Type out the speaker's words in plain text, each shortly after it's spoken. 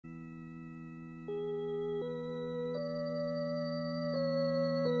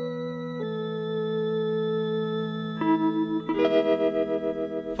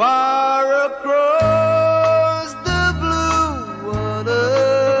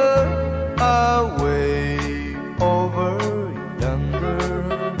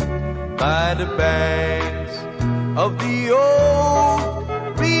the banks of the old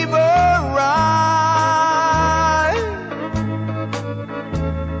river ride,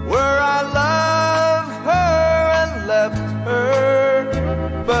 where I loved her and left her,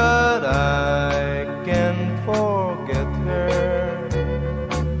 but I can't forget her.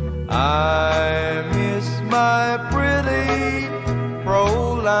 I miss my pretty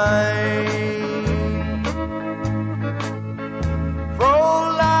Fräulein.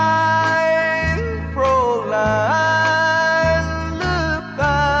 Fräulein, Fräulein, look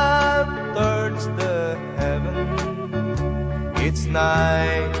up towards the heaven. It's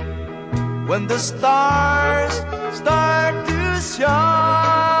night when the stars start to shine.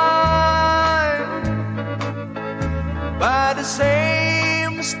 By the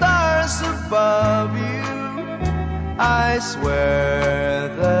same stars above you, I swear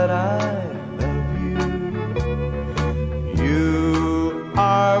that I love you. You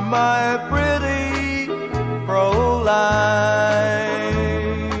are my pretty Fräulein.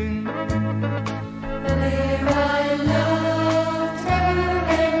 There I loved her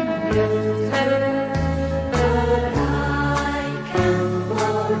and left her, but I can't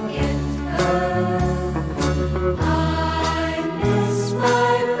forget her. I miss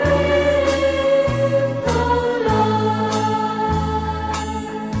my pretty Fräulein.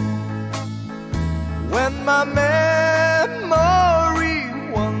 When my memory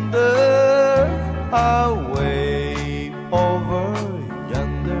wanders away over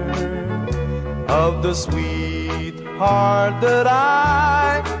yonder, of the sweetheart that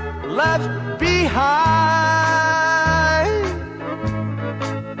I left behind,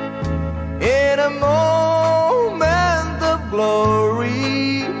 in a moment of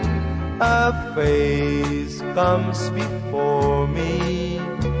glory, a face comes before me,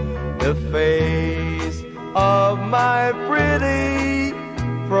 the face of my pretty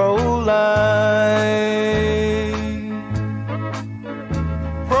Fräulein.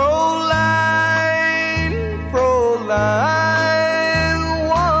 Fräulein, Fräulein,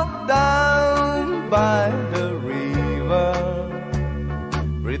 walk down by the river,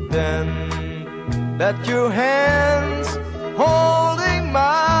 pretend that your hands holding mine.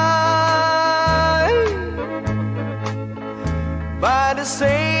 By the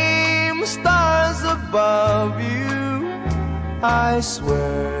same stars above you, I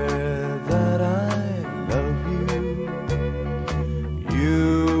swear that I love you.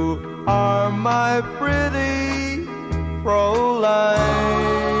 You are my pretty Fräulein.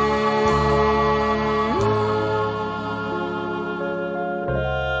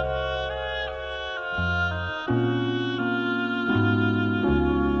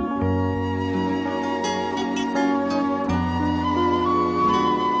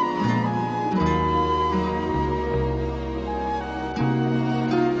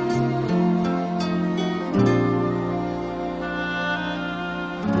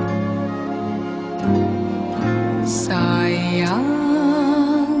 Sayang,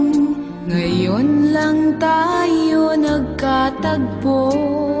 ngayon lang tayo nagkatagpo.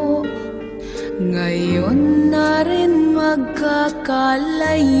 Ngayon na rin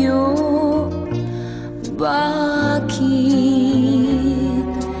magkakalayo. Bakit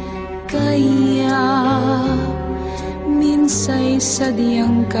kaya minsay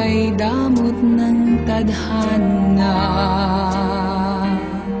sadyang kay damot ng tadhana?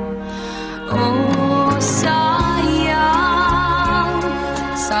 Oh, sayang,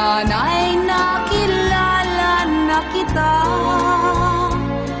 sana'y nakilala na kita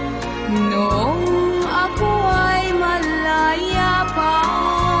noong ako ay malaya pa.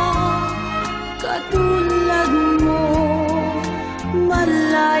 Katulad mo,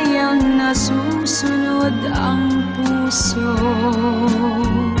 malayang nasusunod ang puso.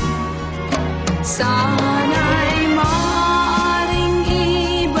 Sana'y maaaring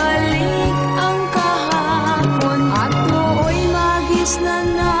ibalik ang kahapon at nooy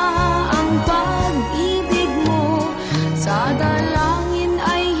magisnan na ang pag-ibig mo. Sa dalangin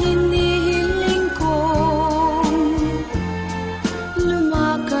ay hinihiling kong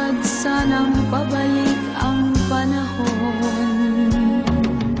lumakad sanang pabalik ang panahon.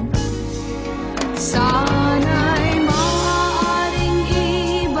 Sana'y maaaring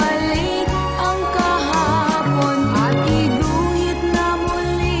ibalik ang kahapon at iguhit na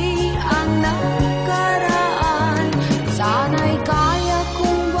muli ang nakaraan. Sana'y kaya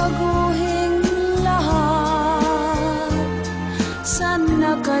kong baguhin lahat sa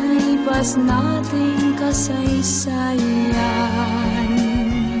nakalipas nating kasaysayan.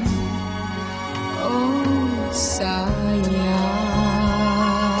 Oh, sayang,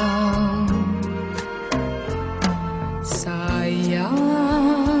 sayang,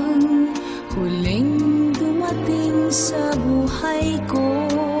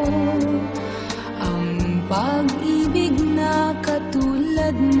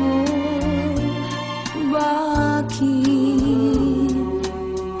 tulad mo. Bakit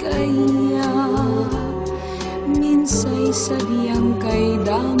kaya minsay sadyang kay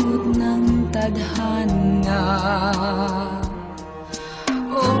damot ng tadhana?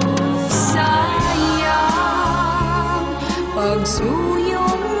 Oh, sayang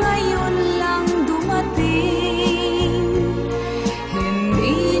pagsuyong ngayon lang dumating.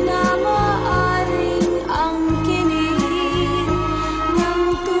 Hindi na maaring ang kinig ng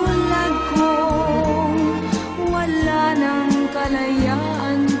tulad kong wala ng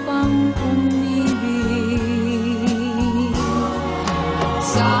kalayaan pang umibig.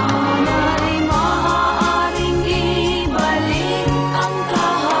 Sana'y maaaring ibalik ang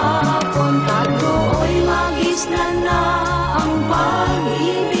kahapon at do'y magisnan na ang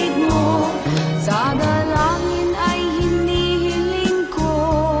pag-ibig mo. Sa dalangin ay hinihiling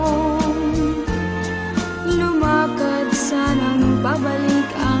kong lumakad sanang pabalik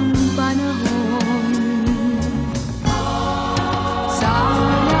ang panahon.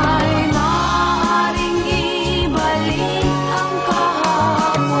 Sana'y maaaring ibalik ang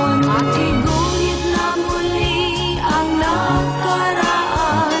kahapon at iguhit na muli ang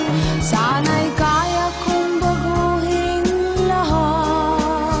nakaraan. Sana'y kaya kong baguhin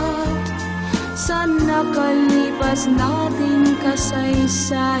lahat sa nakalipas nating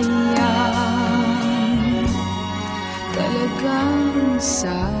kasaysayan. Talagang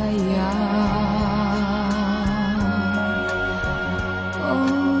sayang,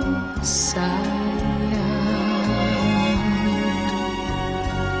 oh sayang,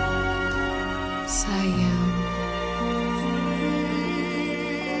 sayang.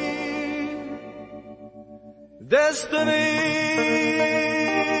 Destiny,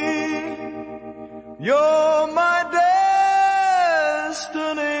 you're my destiny.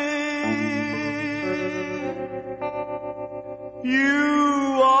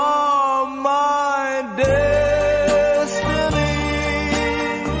 You are my destiny.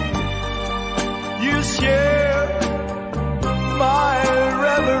 You share my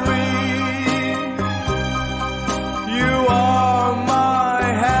reverie. You are my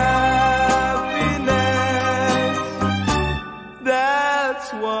happiness. That's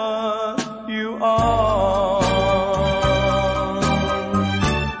what you are.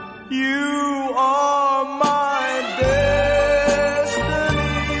 You are my destiny.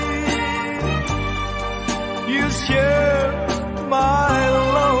 You share my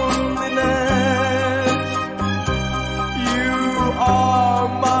loneliness. You are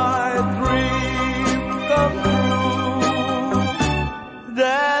my dream come true.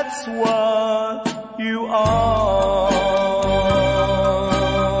 That's what you are.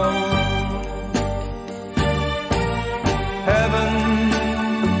 Heaven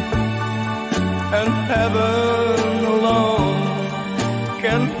and heaven alone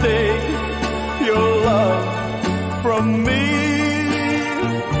can take your love from me.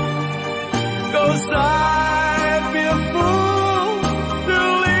 'Cause I'd be a fool to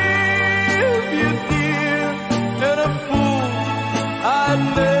leave you, dear, and a fool I'd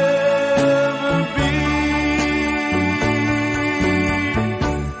never be.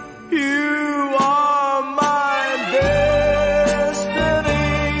 You are my destiny.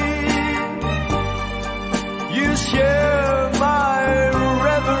 You share my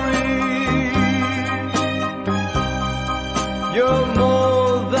reverie. You're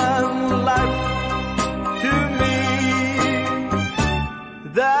more than life to me.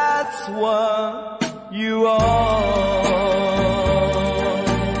 That's what you are.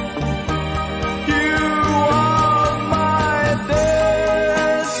 You are my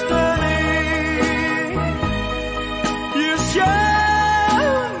destiny. You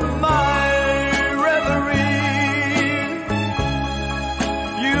share my reverie.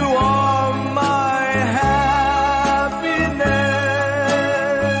 You are my happiness.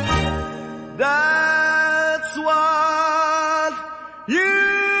 That's what you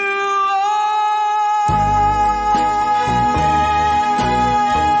are.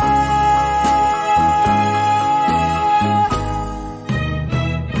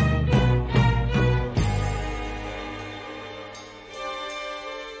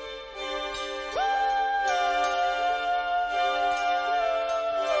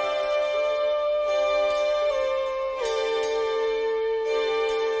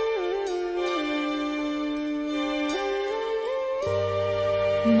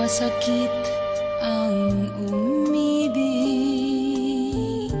 Masakit ang umibig,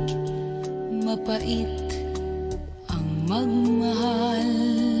 mapait ang magmahal,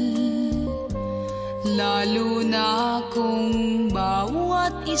 lalo na kung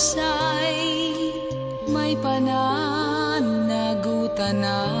bawat isa'y may pananagutan.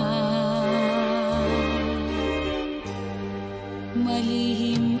 tanan.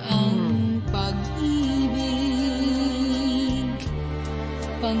 Malihim ang pag-ibig,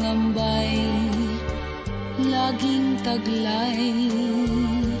 pangambay, laging taglay.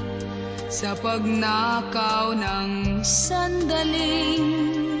 Sa pagnakaw ng sandaling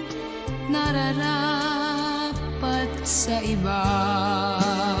nararapat sa iba.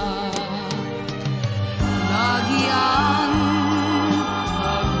 Lagi ang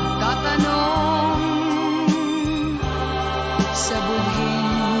pagtatanong sa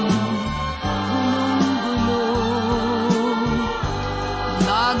budhing gulong-gulong.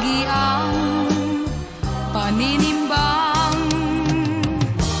 Lagi ang paninimbang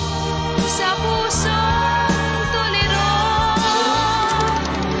sa pusong tuliro.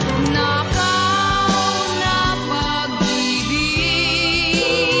 Nakaw na pag-ibig,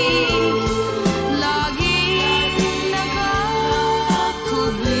 laging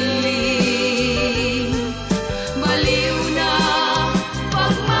nakakubling. Baliw na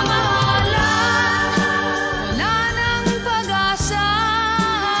pagmamahalan, wala nang pag-asa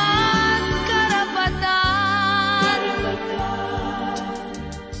at karapatan.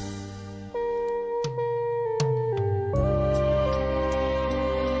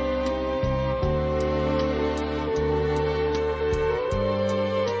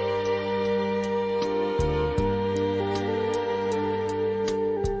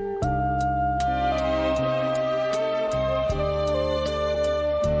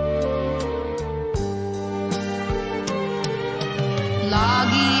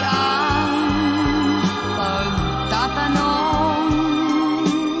 Lagi ang pagtatanong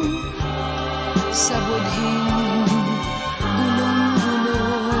sa budhing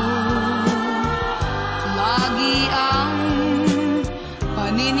gulong-gulong. Lagi ang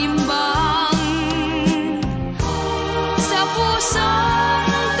paninimbang sa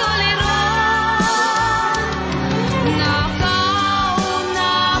pusong tuliro. Nakaw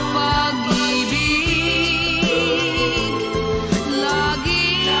na pag-ibig,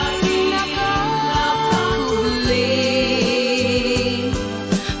 laging nakakubling.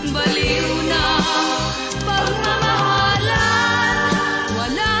 Baliw na pagmamahalan,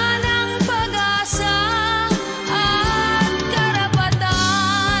 wala nang pag-asa at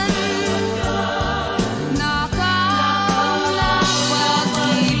karapatan. Nakaw na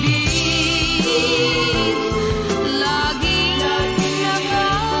pag-ibig, laging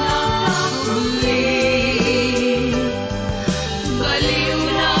nakakubling. Baliw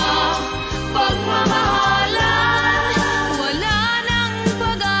na pagmamahalan, wala nang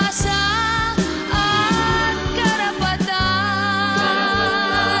pag-asa at karapatan.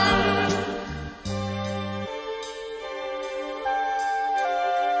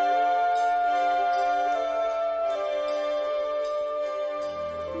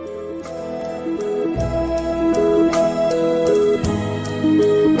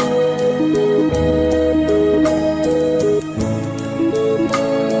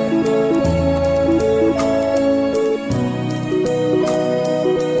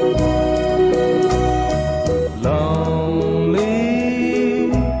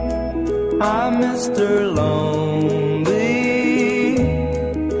 Lonely, I'm Mr. Lonely.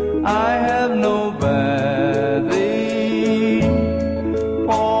 I have nobody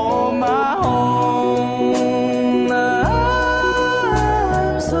for my home.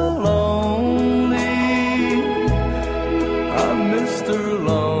 I'm so lonely. I'm Mr.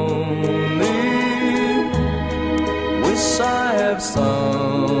 Lonely. Wish I have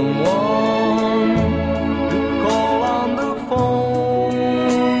someone to call on the phone.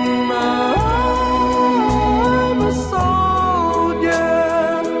 I'm a soldier,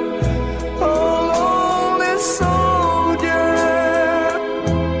 a lonely soldier,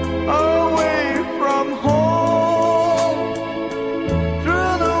 away from home,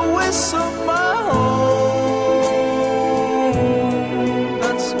 through the whistle of my home.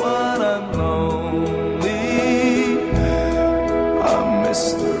 That's what I'm lonely. I'm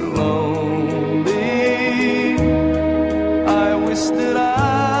Mr. Lonely. I wish that I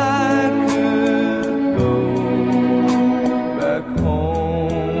could go back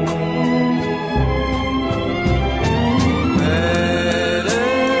home.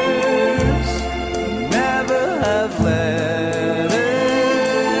 Letters never have letters.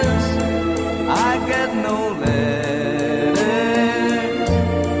 I get no letters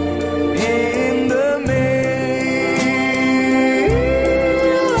in the mail.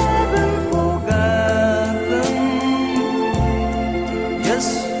 I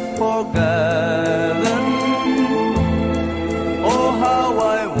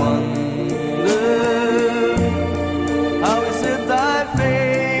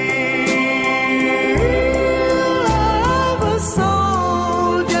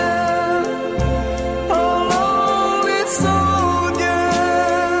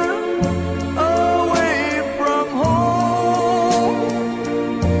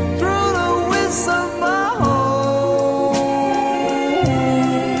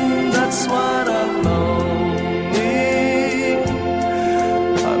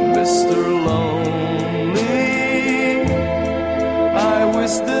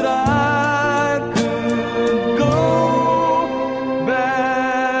that I could go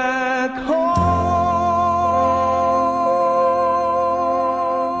back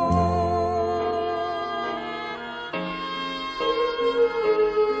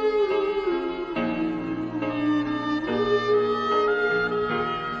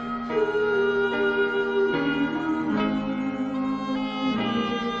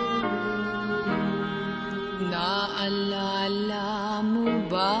Naalala mo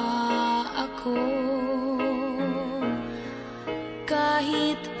ba ako?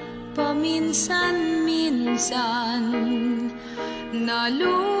 Kahit paminsan-minsan,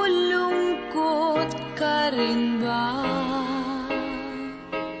 nalulungkot ka rin ba?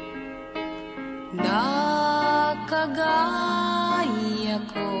 Nakagaya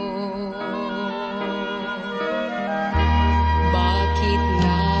ko. Bakit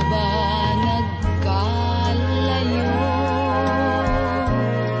nga ba nagkalayo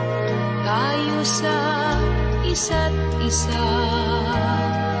tayo sa isa't isa?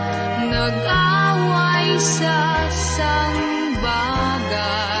 Nag-away sa sangbagay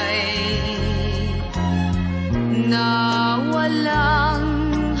na walang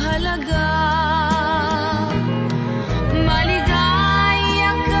halaga.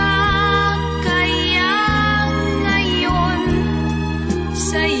 Maligaya ka kaya ngayon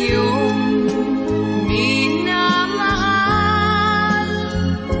sa iyong minamahal.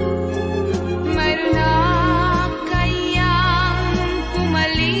 Mayroon na kayang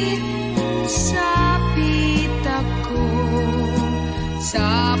pumalit sa pitak ko,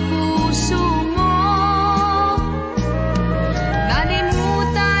 sa puso mo.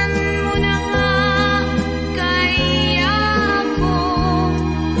 Nalimutan mo na nga kaya ako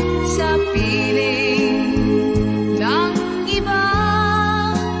sa piling ng iba.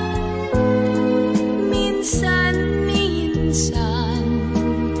 Minsan-minsan,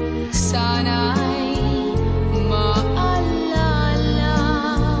 sana'y maalala.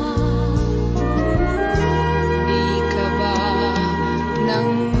 Di ka ba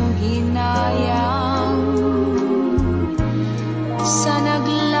nang hinayang sa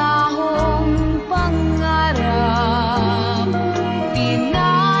naglahong pangarap?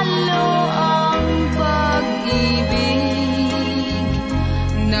 Tinalo ang pag-ibig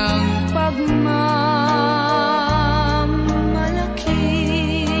ng pagmamalaki.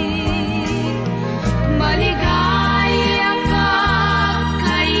 Maligaya ka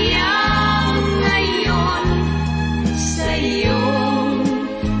kaya ngayon sa iyong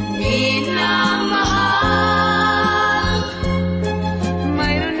minamahal.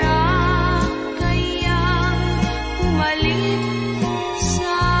 Mayroon na kayang pumalit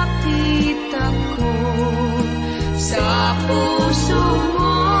sa pitak ko, sa puso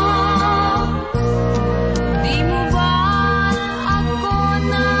mo. Di mo ba ako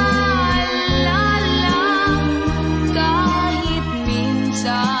naalala? Kahit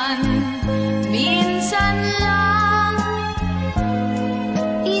minsan, minsan lang,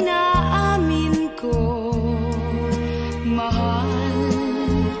 inaamin ko, mahal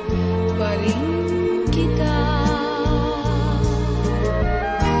pa rin kita.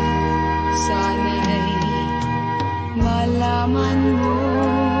 Sana'y malaman mo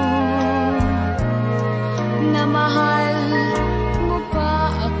na mahal mo pa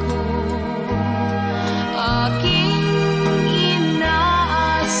ako. Aking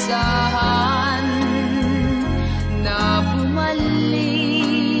inaasahan na bumalik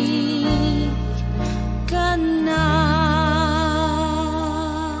ka na.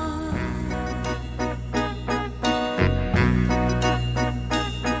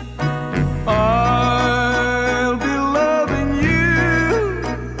 I'll be loving you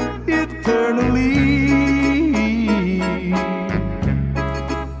eternally.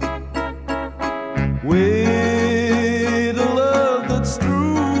 With a love that's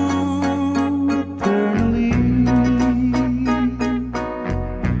true eternally.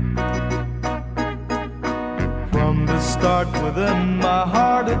 From the start within my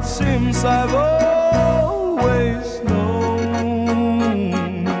heart it seems I've always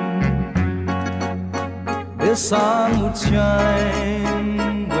known the sun would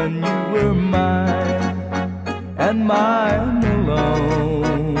shine when you were mine and mine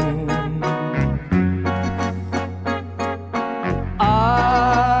alone.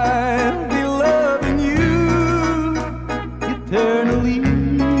 I'll be loving you eternally.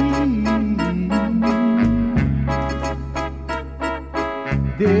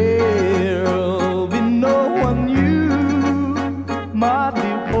 There'll be no one new, my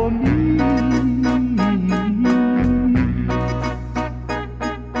dear, for me.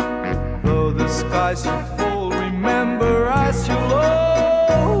 Though the skies should fall, remember I shall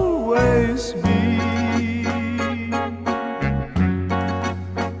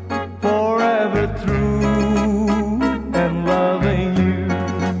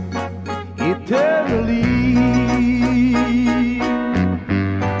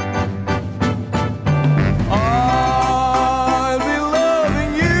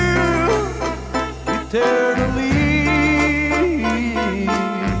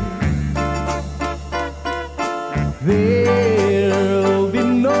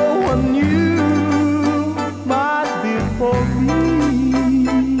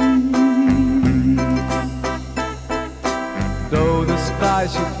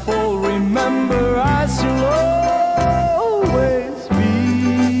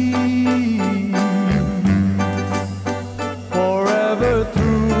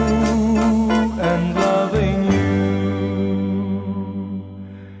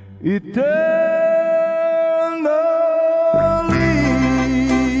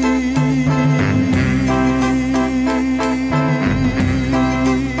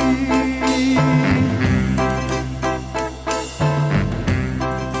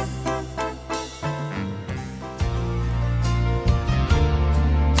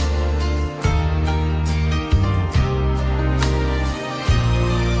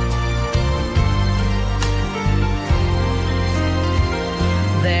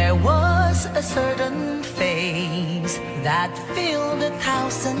that filled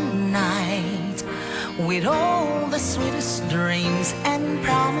 1,000 nights with all the sweetest dreams and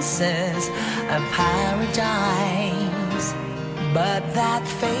promises of paradise. But that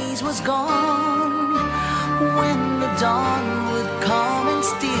phase was gone when the dawn would come and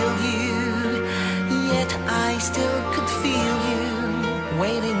steal you. Yet I still could feel you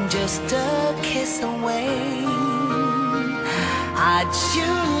waiting just a kiss away. I'd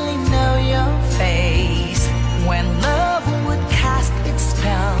surely know your face when love would cast its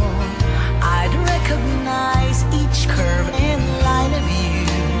spell. I'd recognize each curve and line of you.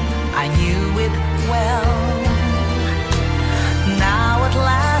 I knew it well. Now at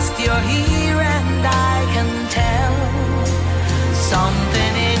last you're here and I can tell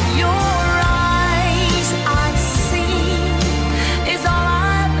something in your eyes I see is all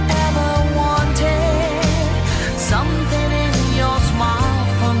I've ever wanted. Something in your smile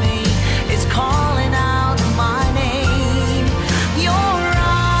for me is calling out my name. Your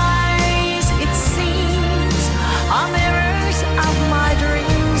eyes, it seems, are mirrors of my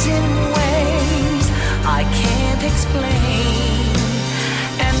dreams in ways I can't explain,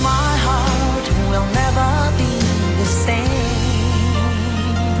 and my heart will never be the same.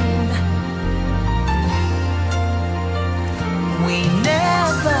 We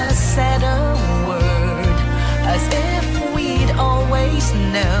never said a word, as if we'd always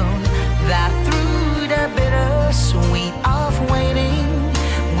known that through the bittersweet of waiting,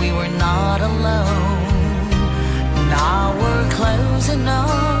 we were not alone. Now we're close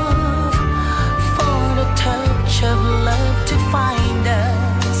enough for the touch of love to find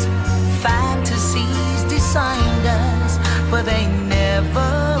us. Fantasies designed us, but they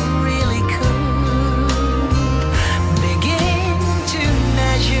never really could begin to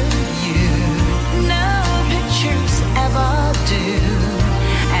measure you. No pictures ever do.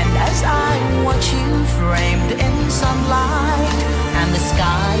 And as I watch you framed in sunlight and the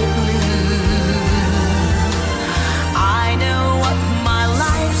sky blue, I know what my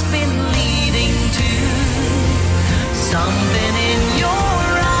life's been leading to. Something in your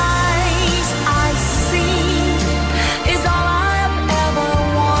eyes I see is all I've ever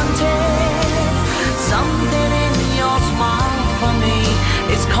wanted. Something in your smile for me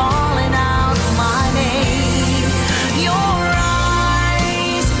is calling out my name. Your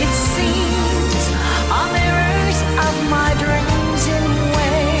eyes, it seems, are mirrors of my dreams in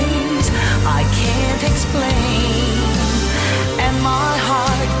ways I can't explain, and my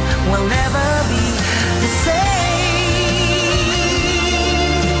heart will never be the same.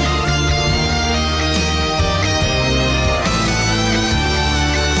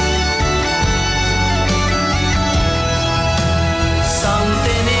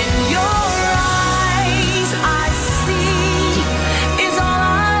 Something in your eyes I see is all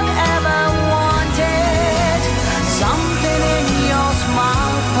I've ever wanted. Something in your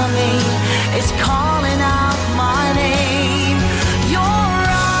smile for me is calling out my name. Your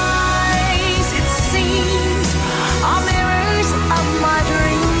eyes, it seems, are mirrors of my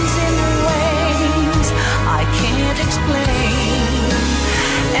dreams in ways I can't explain,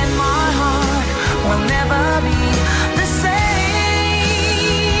 and my heart will never be the same,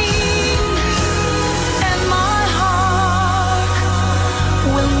 and my heart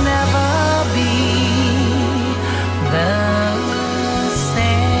will never be the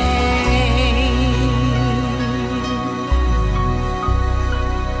same.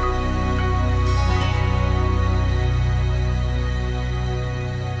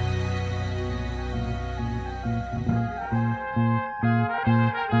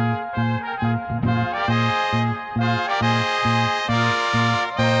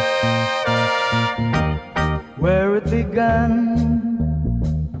 Where it began,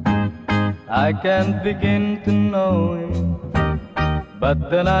 I can't begin to know him, but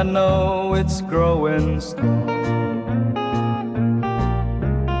then I know it's growing strong.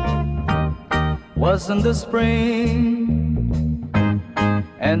 Wasn't the spring,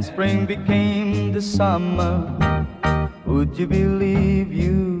 and spring became the summer. Would you believe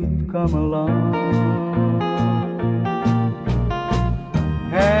you'd come along?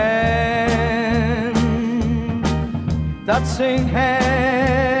 Hand, touching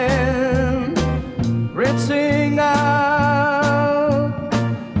hand, reaching out,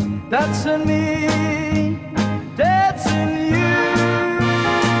 touching me, touching you.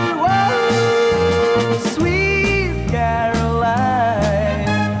 Whoa, sweet Caroline,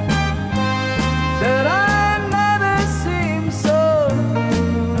 that I never seem so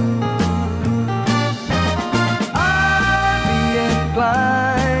blue. I'd be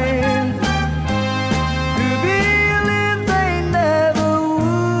inclined to believe they never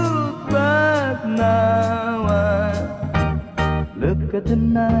would, but now I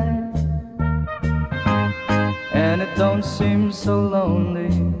tonight, and it don't seem so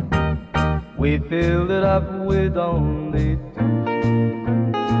lonely. We filled it up with only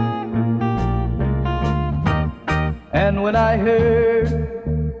two. And when I heard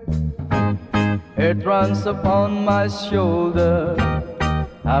it runs upon my shoulder,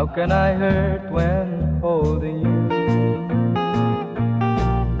 how can I hurt when holding you?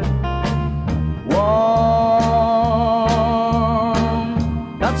 Warm,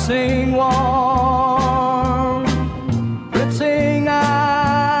 touching warm, blitzing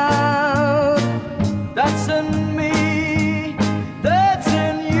out. That's in me, that's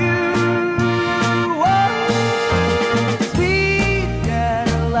in you. Oh, sweet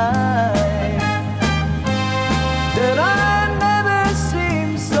Caroline, did I never seem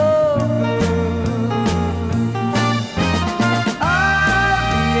so good? I'd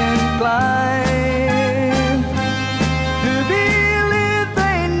be inclined to believe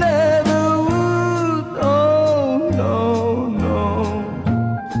they never would. Oh, no, no.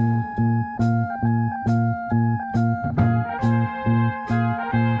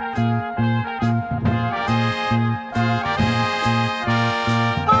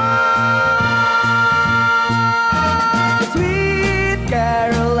 Sweet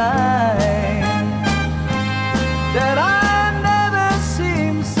Caroline, that I never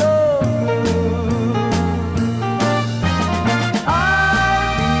seem so good.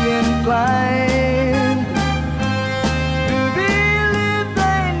 I'd be inclined to believe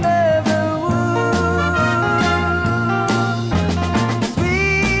they never would.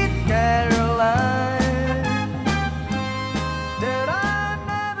 Sweet Caroline, that I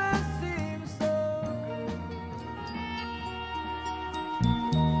never seem so good.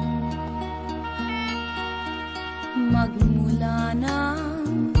 Magmula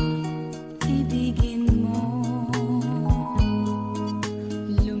nang ibigin mo,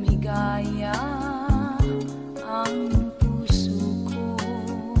 lumigaya ang puso ko.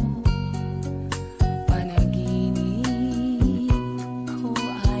 Panaginip ko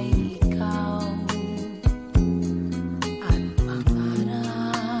ay ikaw, at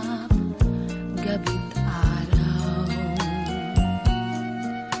pangarap gabi't araw.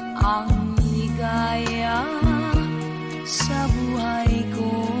 Ang ligaya sa buhay ko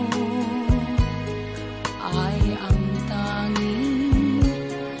ay ang tanging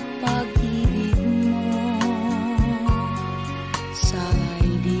pag-ibig mo. Sana'y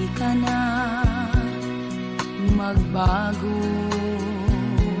di ka na magbago,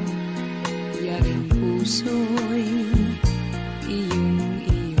 yaring puso'y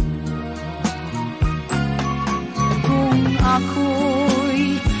iyong-iyo. Kung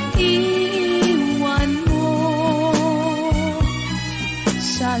ako'y iiwan mo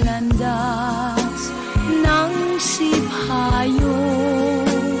sa landas ng sibhayo,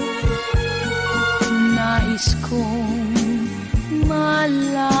 nais kong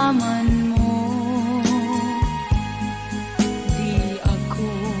malaman mo, di ako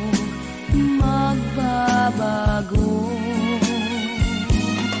magbabago.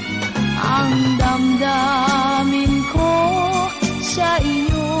 Ang damdamin ko sa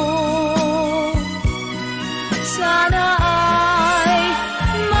iyo, sana ay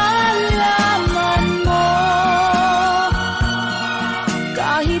malaman mo.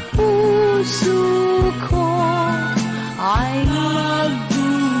 Kahit puso ko ay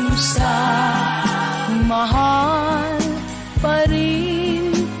magdusa, mahal pa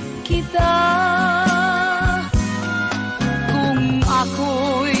rin kita. Kung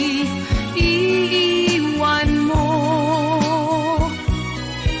ako'y iiwan mo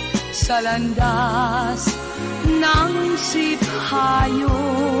sa landas ng sibhayo,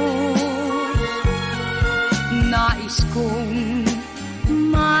 nais kong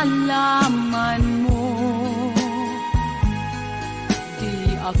malaman mo,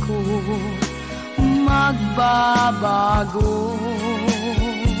 di ako magbabago.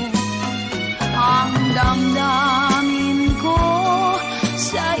 Ang damdamin ko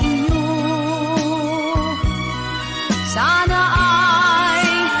sa iyo, sana ay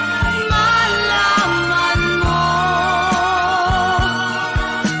malaman mo.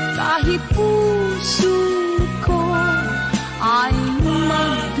 Kahit puso ko ay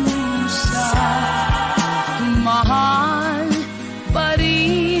magdusa, mahal pa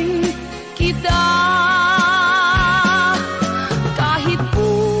rin kita. Kahit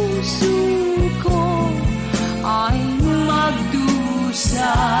puso ko ay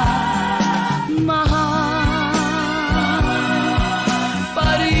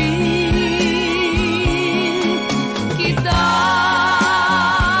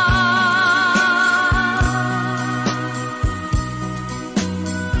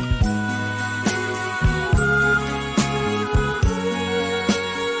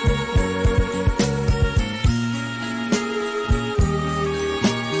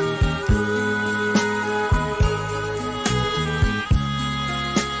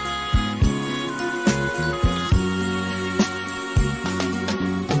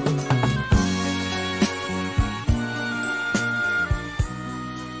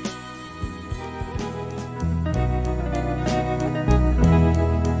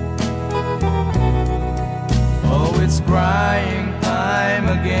crying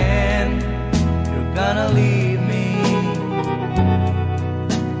time again. You're gonna leave me.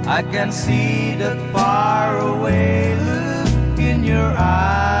 I can see that faraway look in your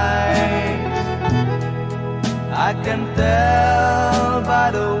eyes. I can tell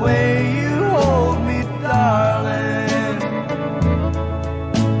by the way you hold me, darling,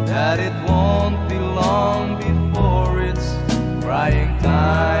 that it won't be long before it's crying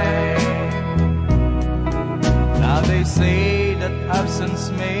time. Now they say that absence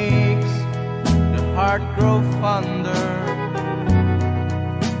makes the heart grow fonder,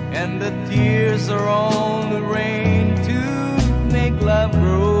 and the tears are only rain to make love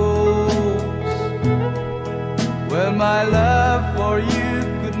grows. Well, my love for you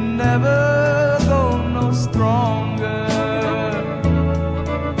could never go no stronger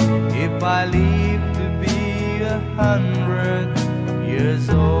if I live to be 100 years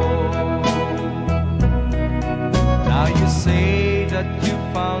old. Now you say that you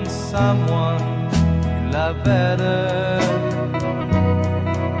found someone you love better.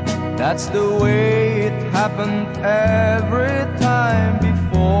 That's the way it happened every time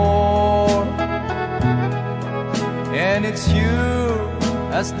before. And it's you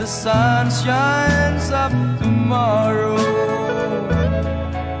as the sun shines up tomorrow.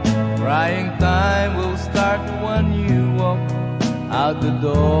 Crying time will start when you walk out the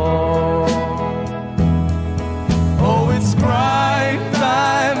door. Oh, it's crying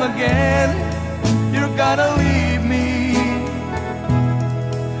time again. You're gonna leave me.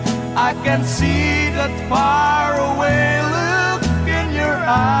 I can see that faraway look in your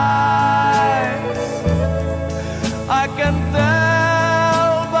eyes. I can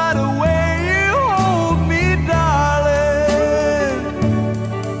tell by the way you hold me, darling,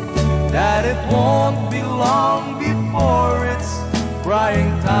 that it won't be long before it's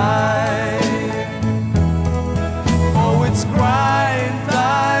crying time. Oh, it's crying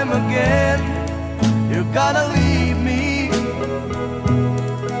time again. You're gonna leave me.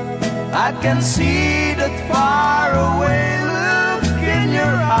 I can see that faraway look in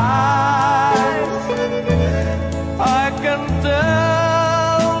your eyes. I can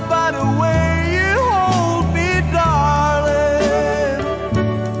tell by the way you hold me, darling,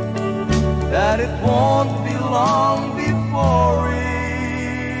 that it won't be long before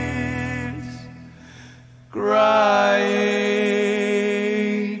it's crying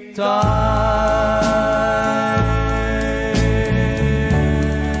time.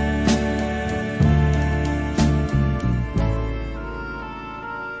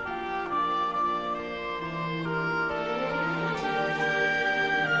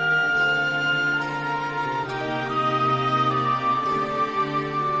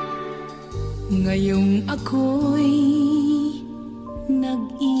 Ngayong ako'y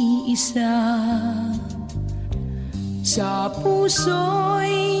nag-iisa, sa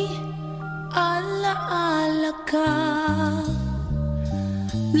puso'y alaala ka.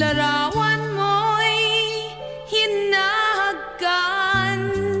 Larawan mo'y hinahagkan,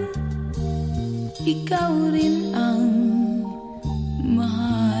 ikaw rin ang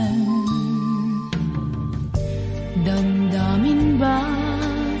mahal. Damdamin ba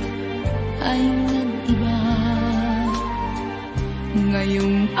ay nag-iba?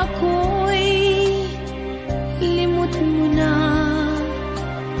 Ngayong ako'y limot mo na,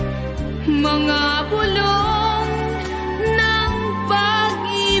 mga bulong ng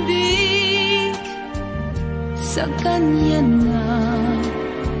pag-ibig sa kanya na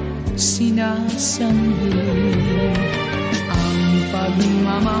sinasambi. Ang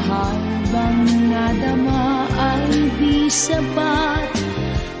pagmamahal bang nadama ay di sapat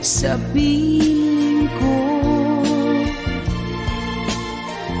sa piling ko.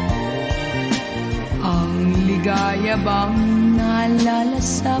 Ang ligaya bang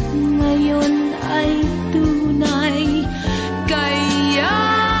nalalasap ngayon ay tunay, kaya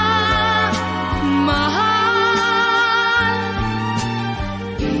mahal.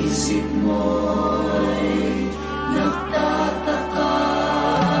 Isip mo'y nagtataka,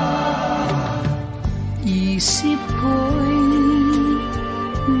 isip ko'y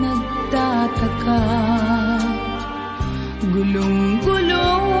nagtataka, gulong-gulo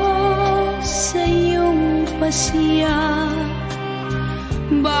sa iyong pasiya.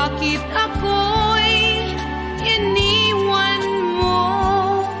 Bakit ako'y iniwan mo?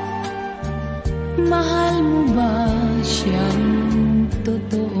 Mahal mo ba siyang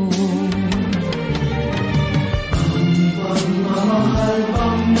totoo? Ang pagmamahal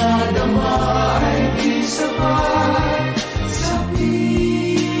bang nadama ay di sapat sa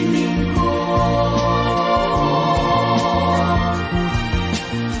piling ko.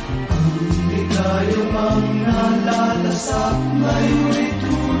 Ang ligaya bang nalalasak ngayon'y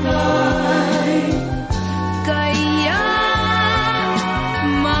tunay. Kaya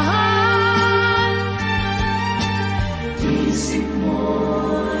mahal, Isip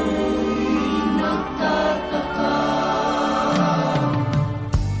mo'y nagtataka.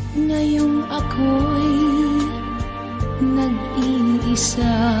 ngayong ako'y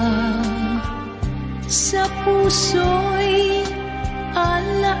nag-iisa, sa puso'y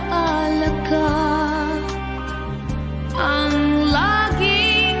alaala ka, ang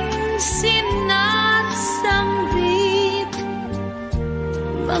laging sinasambit,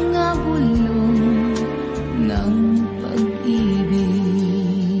 mga bulong ng pag-ibig.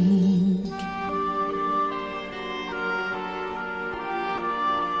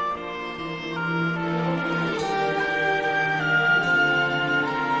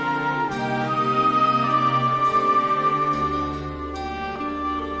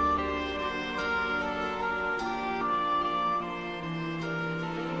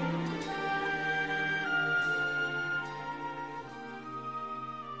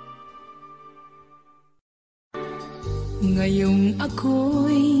 Ngayong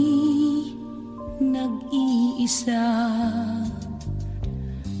ako'y nag-iisa,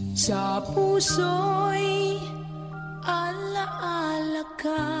 sa puso'y alaala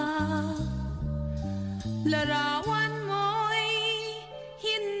ka, larawan mo'y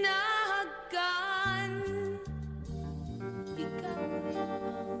hinahagkan, ikaw rin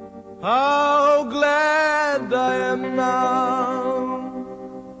ang How glad I am now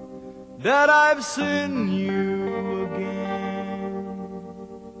that I've seen you again.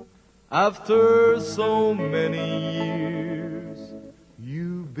 After so many years,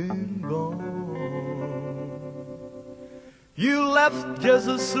 you've been gone. You left just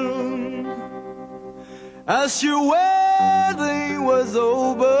as soon as your wedding was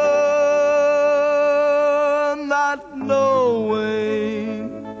over, not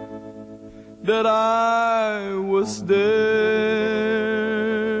knowing that I was there.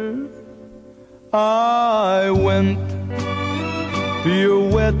 I went to your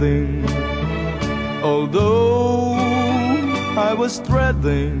wedding, although I was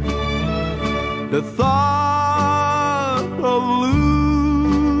dreading the thought of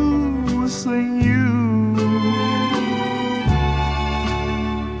losing you.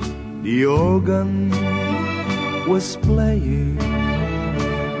 The organ was playing,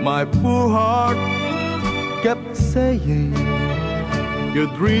 my poor heart kept saying,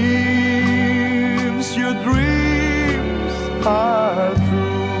 your dreams are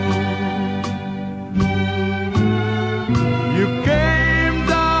true. You came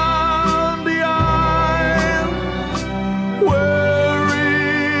down the aisle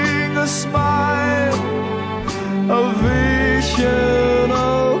wearing a smile, a vision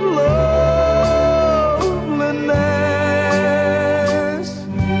of loveliness.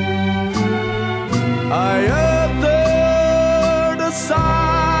 I uttered a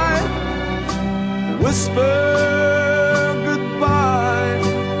sigh, whispered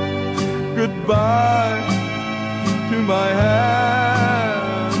goodbye to my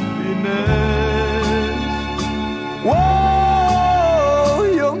happiness. Whoa,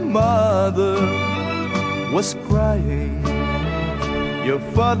 your mother was crying, your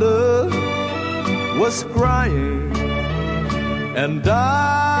father was crying, and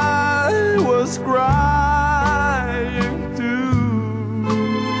I was crying too.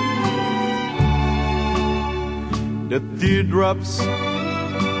 The teardrops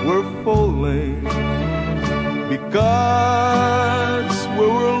were falling because we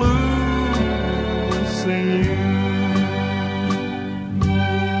were losing you.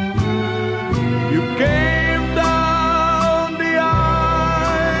 You came down the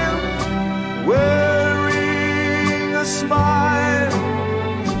aisle wearing a smile,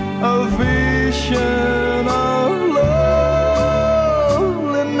 a vision of loveliness.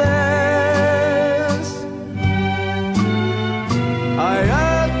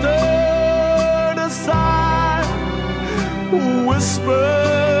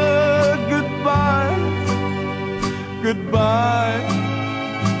 Whispered goodbye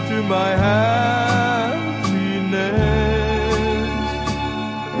to my happiness.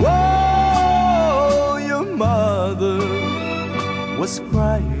 Whoa, your mother was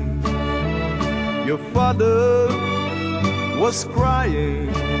crying, your father was crying,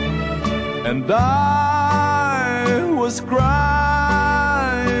 and I was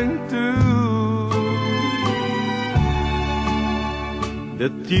crying too. The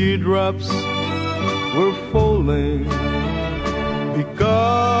teardrops were falling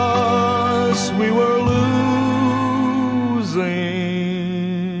because we were losing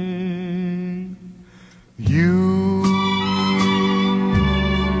you.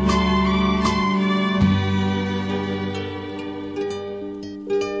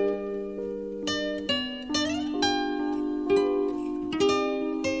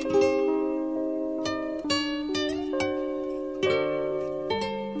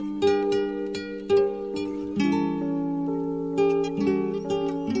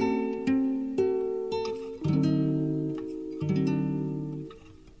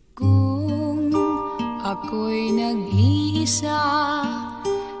 Ako'y nag-iisa,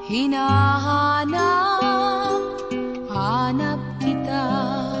 hinahanap, hanap kita,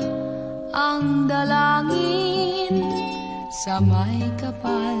 ang dalangin sa may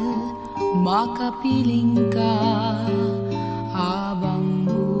kapal, makapiling ka habang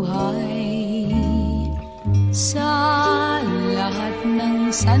buhay. Sa lahat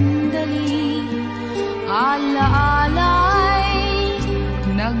ng sandali, alaala'y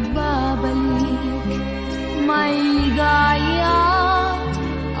nagbabalik, may ligaya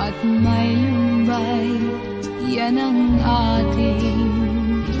at may lumbay, yan ang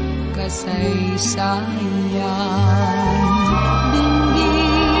ating kasaysayan.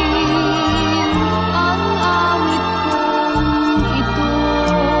 Dinggin ang awit kong ito,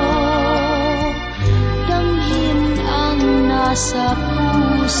 damhin ang nasa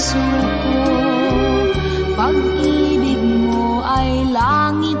puso ko, pag-ibig mo ay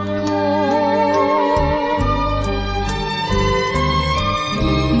langit ko.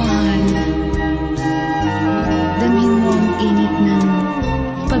 Mahal, damhin mo ang init ng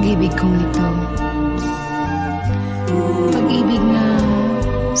pag-ibig kong ito, pag-ibig na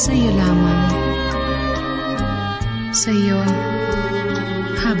sa'yo lamang, sa'yo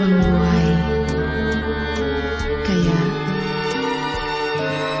habang buhay. Kaya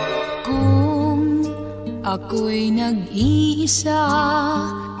kung ako'y nag-iisa,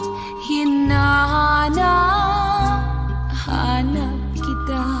 hinahanap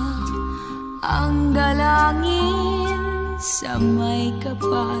kita, ang dalangin sa may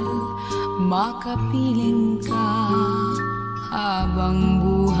kapal, makapiling ka habang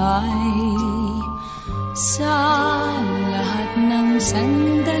buhay. Sa lahat ng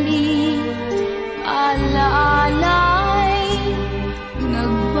sandali, alaala'y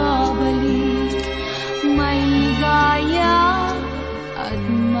nagbabalik, may ligaya at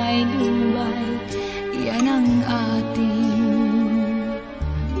may lumbay, yan ang ating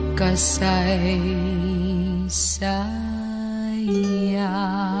kasaysayan.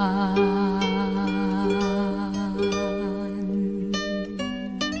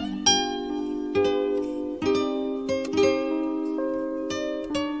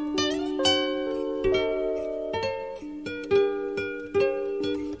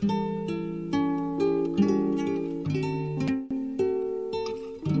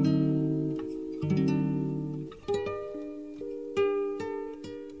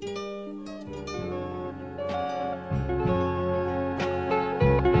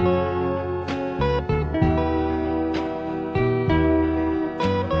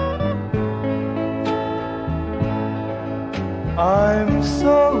 I'm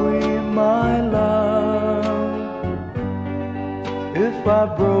sorry, my love, if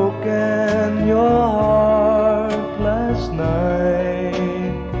I've broken your heart last night.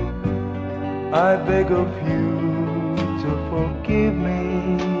 I beg of you to forgive me.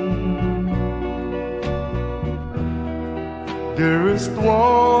 Dearest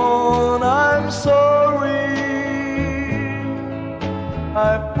one, I'm sorry.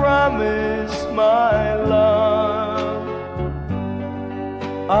 I promise, my love,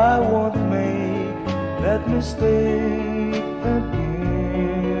 I won't make that mistake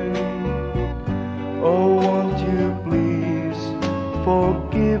again. Oh, won't you please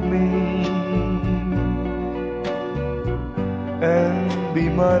forgive me and be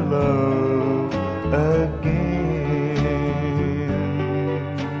my love again.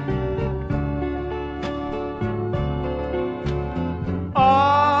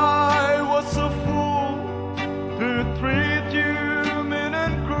 I was a fool to treat you mean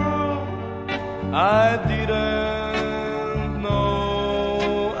and cruel. I didn't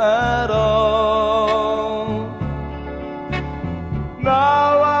know at all.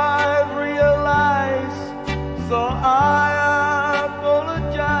 Now I've realized, so I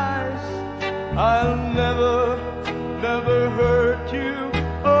apologize. I'll never, never hurt you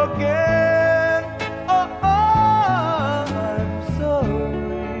again. Oh, oh, I'm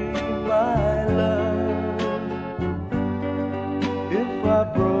sorry, my love, if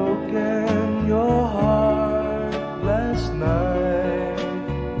I've broken your heart last night.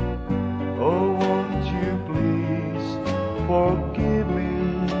 Oh, won't you please forgive me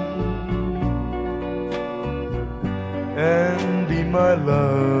and be my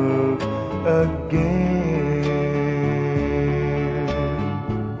love again.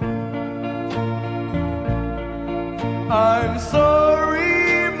 I'm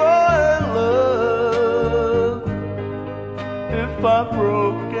sorry, my love, if I've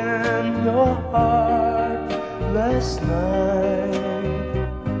broken your heart last night.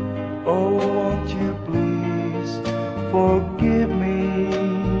 Oh, won't you please forgive me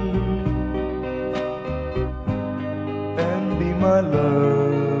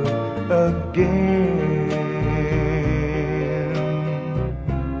again.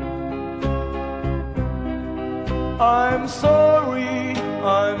 I'm sorry,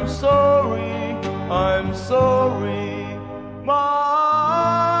 I'm sorry, I'm sorry, my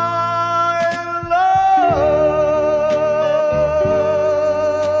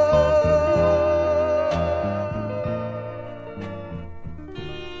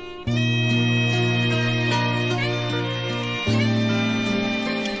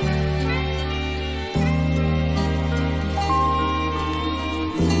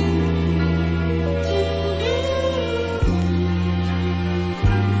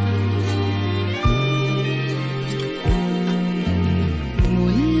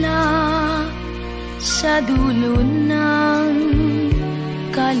sa dulo ng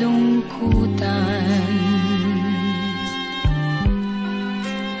kalungkutan,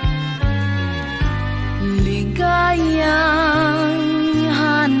 ligayang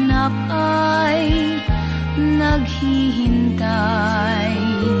hanap ay naghihintay,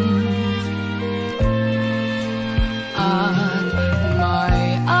 at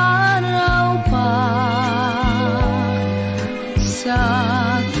may araw pa sa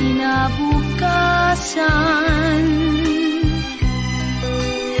kinabukasan,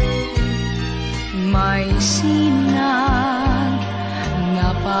 may sinag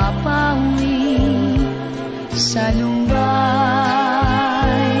na papawi sa lumbay.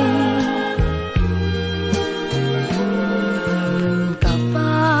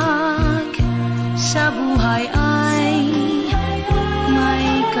 Kapag sa buhay ay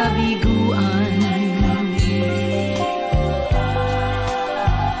may kabiguan,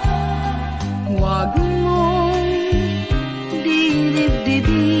 huwag mong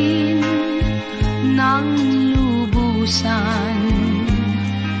didibdibin ng lubusan,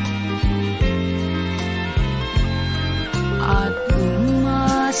 at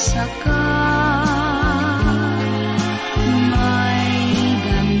umasa ka, may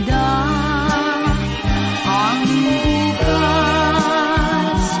ganda ang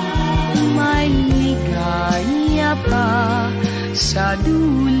bukas, may ligaya pa sa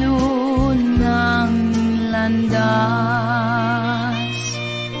dulo ng landas.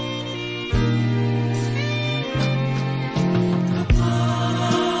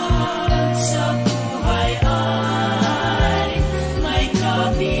 Sa buhay ay may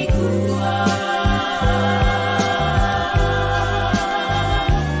kabiguan,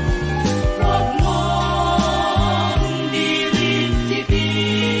 huwag mong didibdibin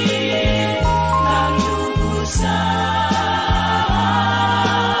ng lubusan,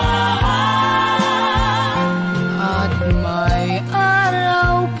 at may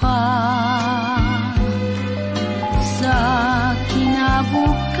araw pa sa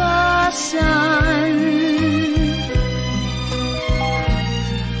kinabukasan,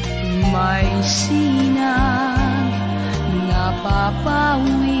 may sinag na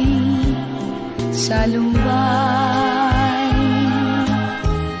papawi sa lumbay.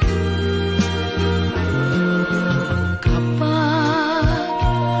 Kapag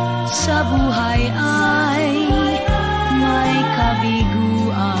sa buhay ay may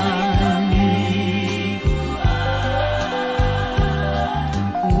kabiguan,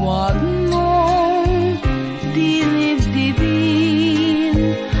 huwag mong didibdibin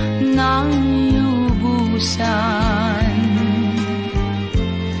ng lubusan,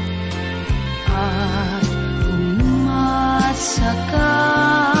 at umasa ka,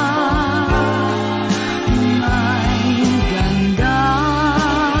 may ganda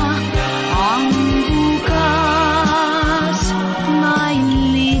ang bukas, may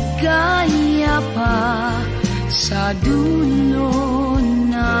ligaya pa sa dulo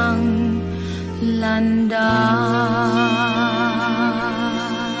ng landas.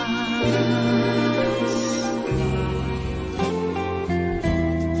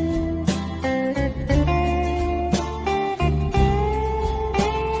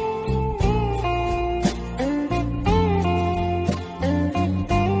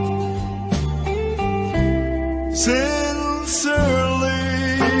 Sincerely,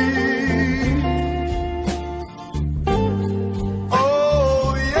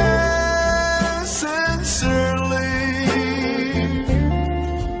 oh yes, sincerely,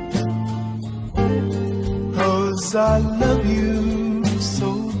 'cause I love you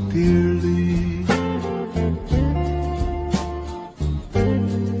so dearly.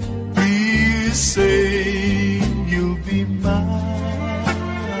 Please say you'll be mine.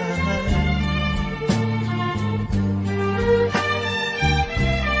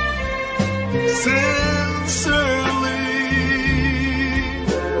 Sincerely,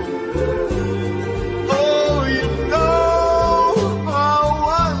 oh, you know how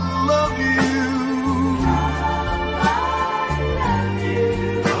I love you.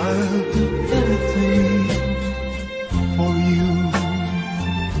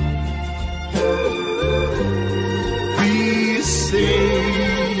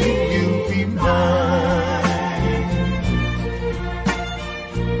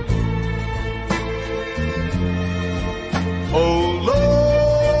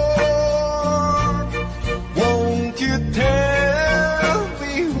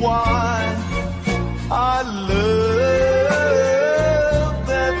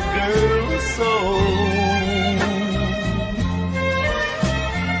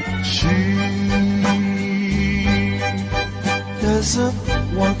 She doesn't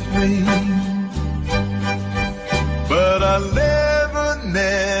want me, but I'll never,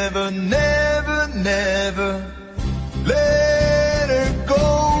 never, never, never let her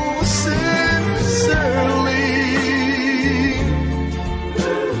go sincerely.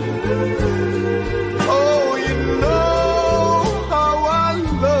 Oh, you know how I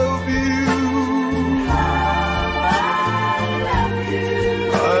love you.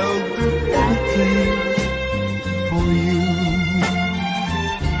 I'll do anything for you.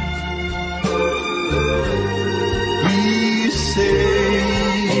 Please say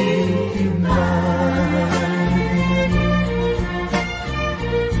you're mine.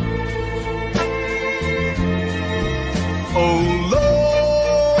 Oh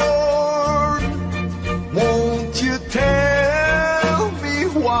Lord, won't you tell me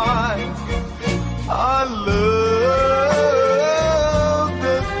why I love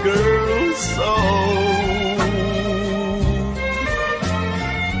that girl so?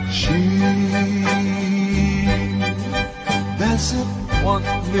 She doesn't want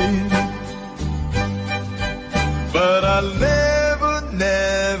me, but I'll never,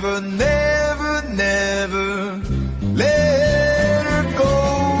 never, never, never let her go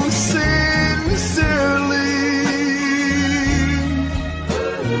sincerely.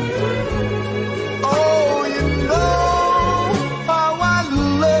 Oh, you know how I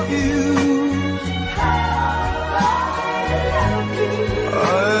love you.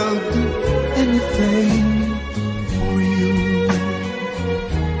 I'll do anything for you.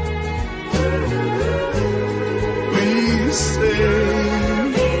 Please say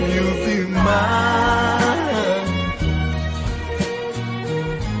you'll be mine.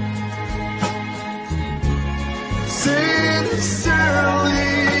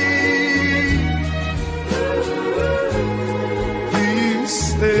 Sincerely, please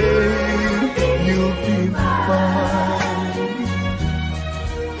say you'll be mine.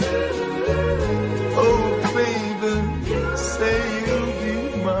 Oh, baby, say you'll be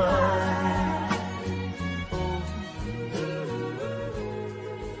mine. Oh,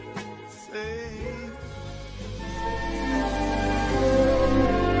 say.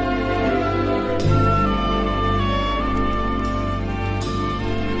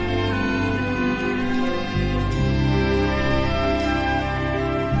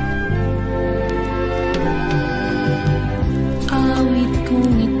 Awit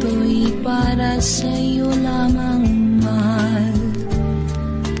kong ito'y para sa'yo lamang, mahal.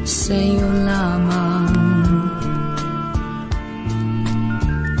 Sa'yo lamang.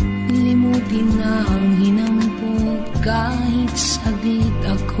 Limutin na ang hinampog, kahit saglit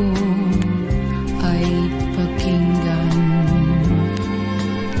ako ay pakinggan.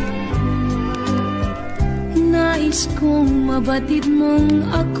 Nais kong mabatid mong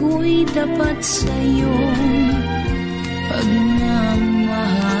ako'y tapat sa'yo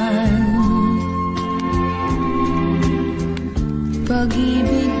pagmamahal.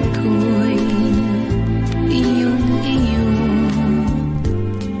 Pag-ibig ko'y iyong-iyo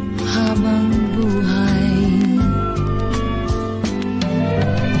habang buhay.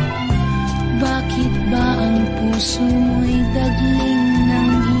 Bakit ba ang puso mo'y dagling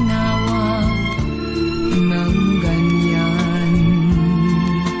ng hinawak ng ganyan?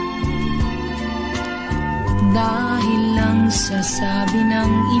 Dahil lang sa sabi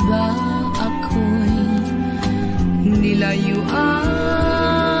ng iba ako'y nilayuan.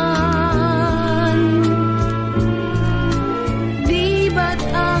 Di ba't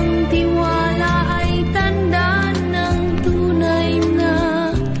ang tiwala ay tanda ng tunay na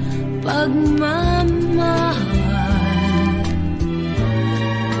pagmamahal?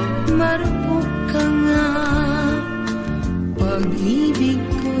 Marupok ka nga, pag-ibig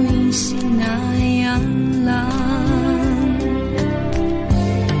ko'y sinayang lang.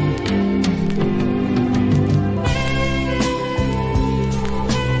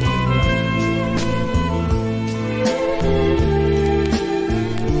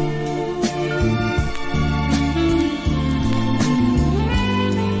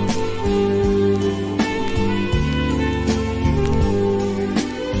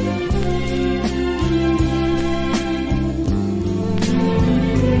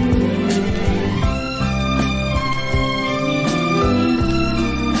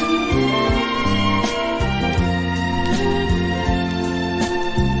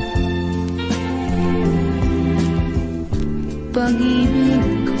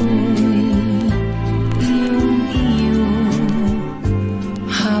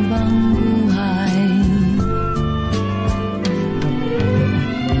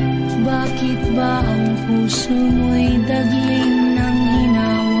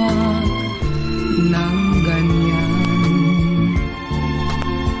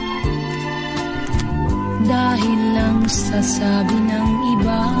 sabi ng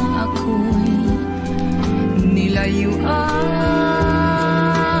iba ako'y nilayuan.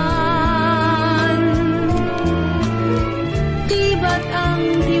 Di ba't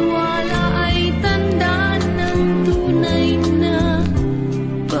ang tiwala ay tanda ng tunay na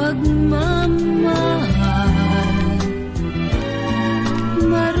pagmamahal?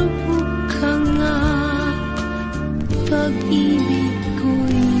 Marupok ka nga, pag-ibig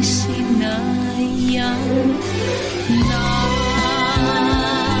ko'y sinayang lang.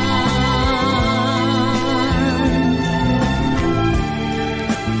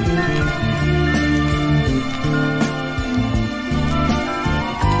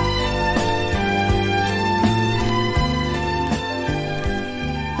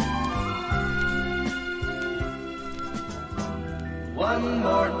 One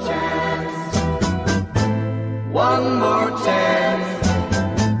more chance, one more chance.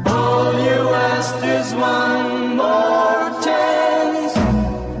 All you asked is one more chance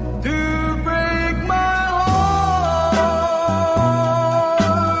to break my heart.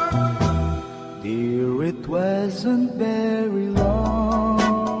 Dear, it wasn't very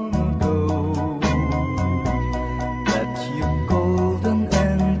long ago that you called an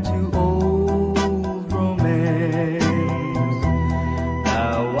end to old romance.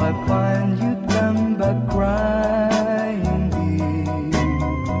 Now I find you come back crying, dear,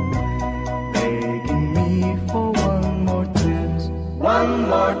 begging me for one more chance. One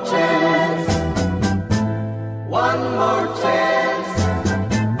more chance, one more chance.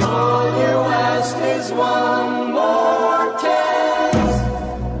 All you ask is one more chance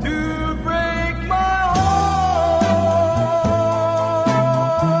to break my heart.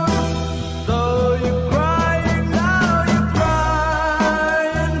 Though you're crying now, you cry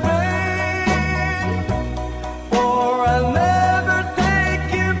in vain, for I'll never take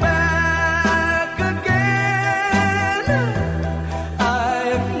you back again.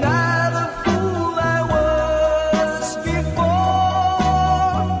 I am not the fool I was before.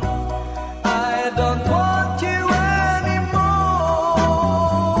 I don't want you anymore.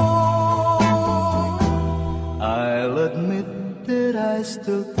 I'll admit that I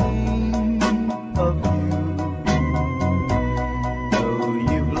still think of you, though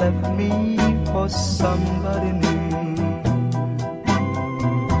you've left me for somebody new.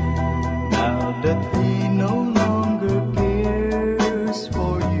 Now that he no longer cares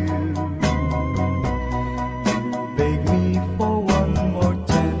for you, you beg me for one more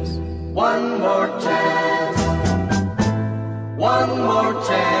chance. One more chance, one more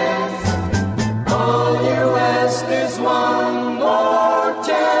chance. All you ask is one more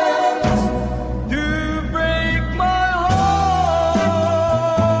chance to break my heart.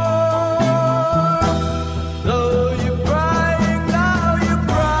 Though you're crying now, you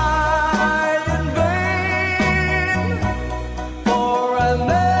cry in vain, for I'll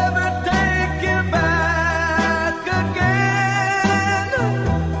never take you back again.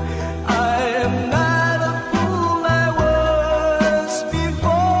 I am not a fool I was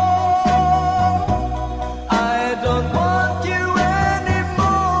before. I don't want you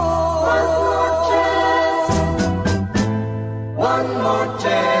anymore. One more chance, one more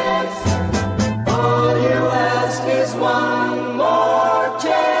chance. All you ask is one more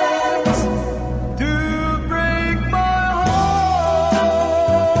chance to break my heart.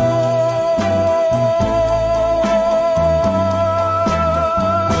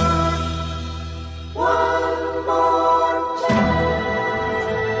 One more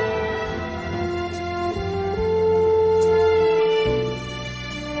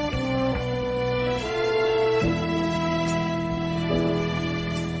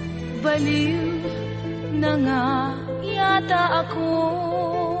Baliw na nga yata ako,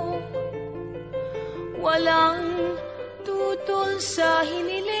 walang tutol sa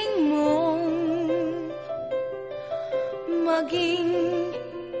hiniling mong maging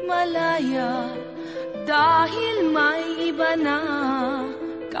malaya, dahil may iba na.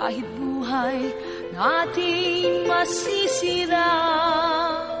 Kahit buhay nating masisira,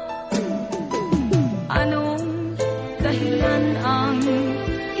 anong dahilan ang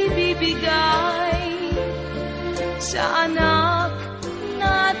ibibigay sa anak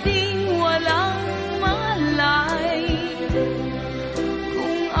nating walang malay,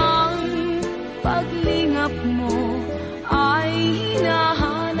 kung ang paglingap mo ay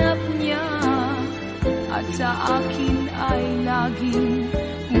hinahanap niya at sa akin ay laging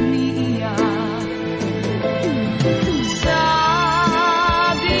umiiyak.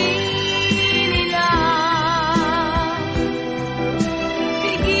 Sabi nila,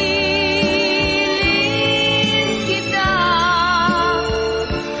 pigilin kita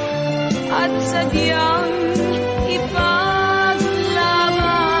at sadyang ipa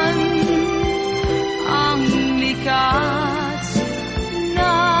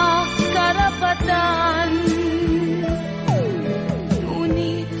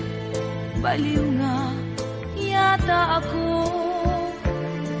baliw nga yata ako,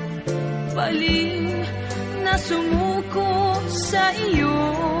 baliw na sumuko sa iyo,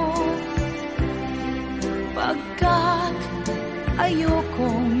 pagkat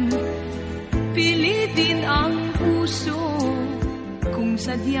ayokong pilitin ang puso kung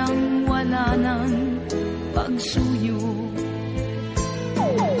sadyang wala ng pagsuyo.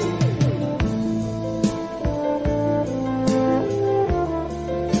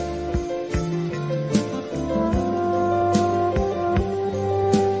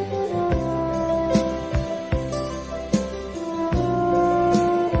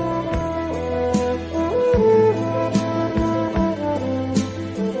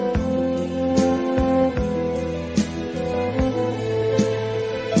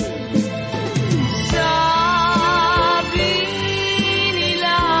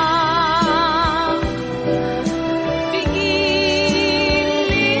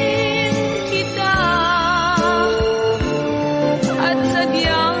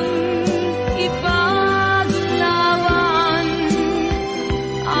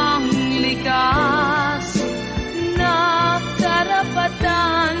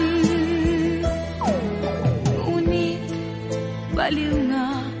 Baliw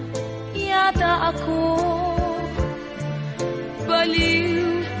nga yata ako,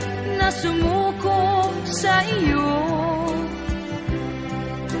 baliw na sumuko sa iyo,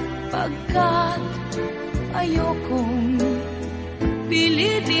 pagkat ayokong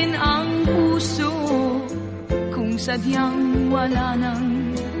pilitin ang puso kung sadyang wala ng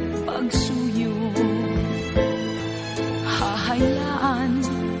pagsuyo. Hahayaan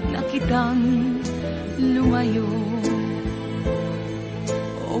na kitang lumayo,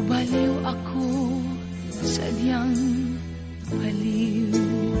 o baliw ako, sadyang baliw.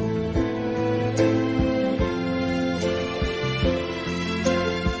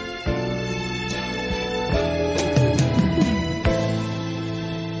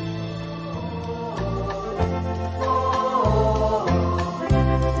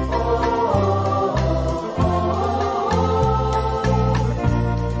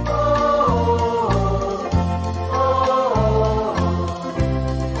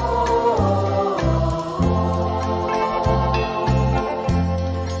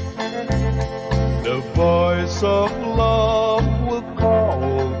 Of love will call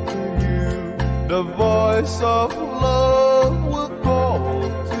to you. The voice of love will call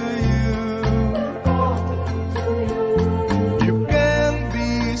to you. You can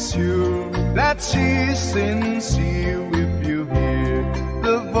be sure that she's sincere if you hear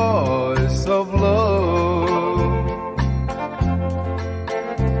the voice of love.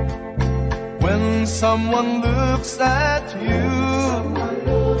 When someone looks at you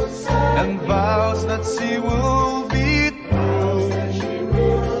and vows that she will be true,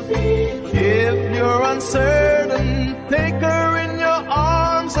 if you're uncertain, take her in your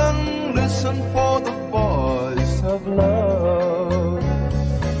arms and listen for the voice of love.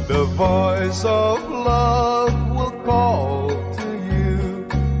 The voice of love will call to you.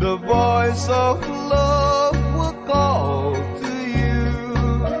 The voice of love will call to you.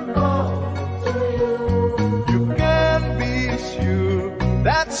 You can be sure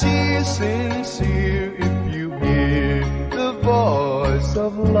that she's sincere if you hear the voice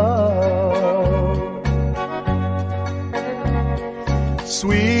of love.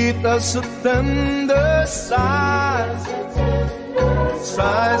 Sweet as a tender sigh,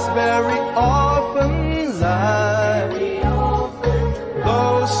 sighs very often lie.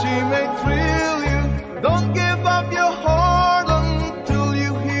 Though she may thrill you, don't give up your heart until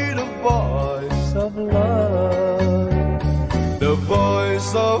you hear the voice of love. The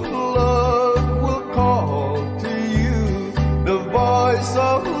voice of love will call to you. The voice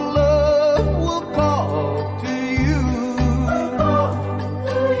of love will call to you.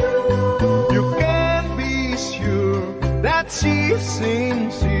 You can be sure that she's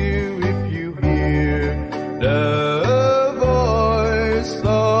sincere if you hear the voice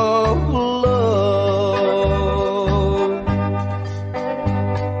of love.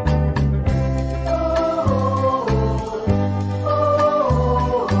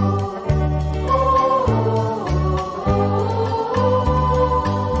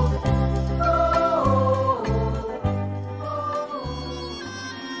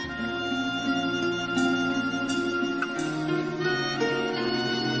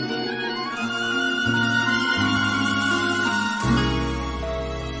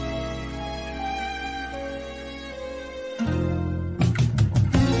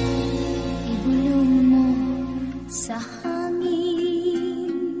 Ibulong mo sa hangin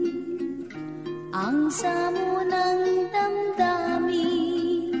ang samo ng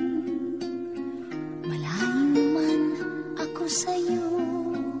damdamin,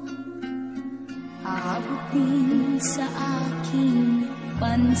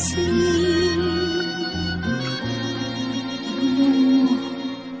 mapansin. Ibulong mo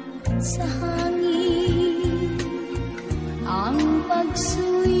sa hangin ang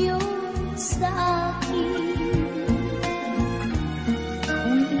pagsuyo sa akin.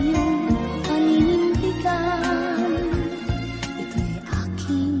 Kung iyong paninindigan, ito'y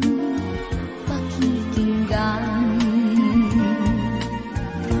aking pakikinggan.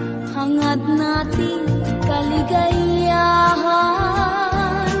 Hangad natin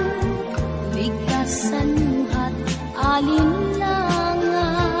kaligayahan, ligtas sa luhat alinlangan.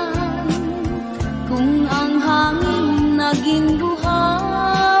 Kung ang hangin naging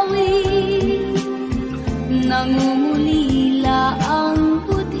buhawi, nangungulila ang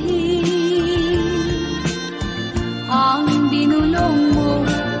budhi. Ang binulong mo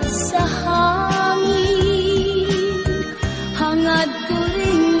sa hangin, hangad ko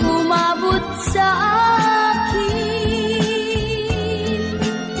ring umabot sa akin.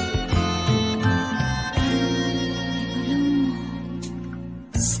 Ibulong mo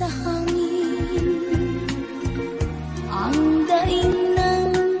sa hangin ang daing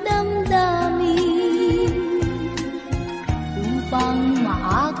ng damdamin, upang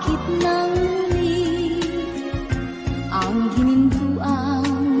maakit ng muli ang hinintuang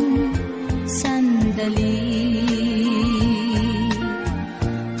sandali.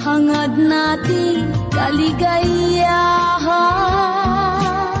 Hangad natin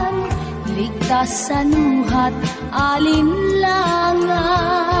kaligayahan, ligtas sa luhat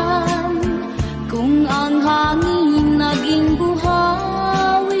alinlangan. Kung ang hangin naging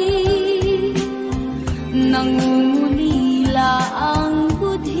buhawi, nangungulila ang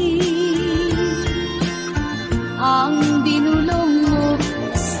budhi. Ang binulong mo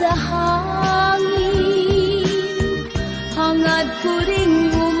sa hangin, hangad ko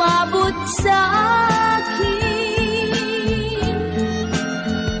ring umabot sa akin.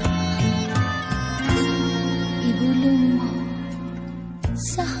 Ibulong mo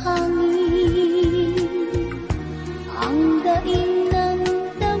sa hangin ang daing ng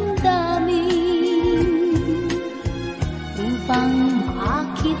damdamin, upang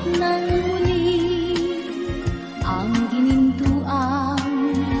maakit ng muli ang ginintuang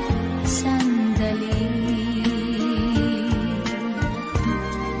sandali.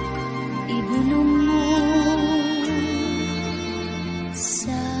 Ibulong mo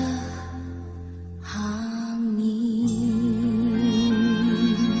sa hangin.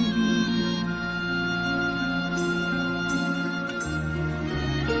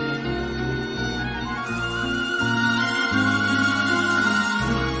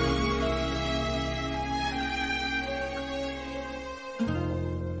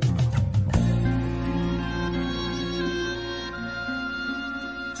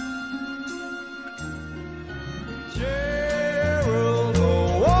 Cheryl, the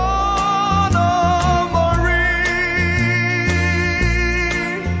water Marie,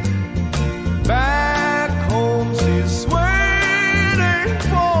 back home she's waiting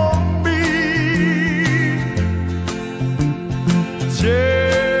for me.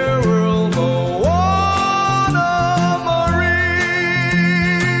 Cheryl, the water Marie,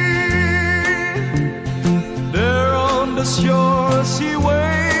 there on the shore she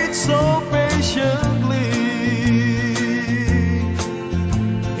waits so patiently.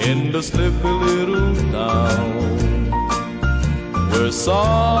 In the sleepy little town where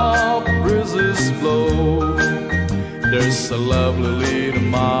soft breezes blow, there's a lovely little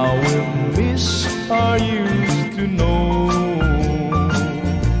mile we miss I used to know.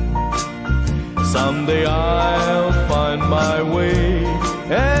 Someday I'll find my way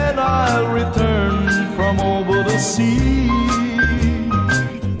and I'll return from over the sea,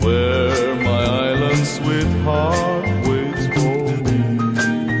 where my island sweetheart waits for me.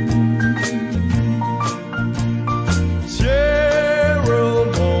 Cheryl,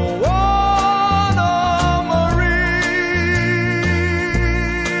 the water Marie,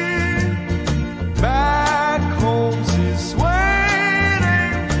 back home she's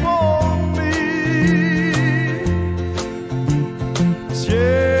waiting for me.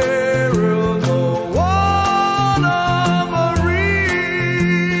 Cheryl, the water Marie,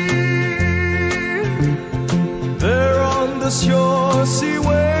 there on the shore she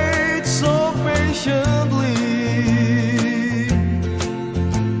waits so patiently.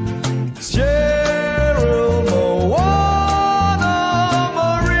 Cheryl, the water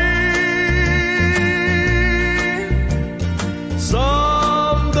Marie,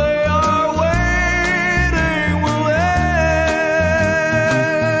 someday our waiting will end.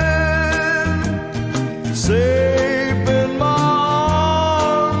 Safe in my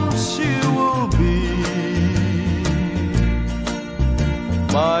arms she will be.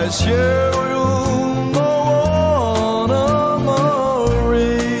 my Cheryl, Moana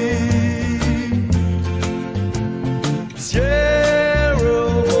Marie.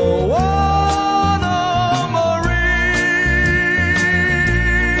 Cheryl, Moana Marie.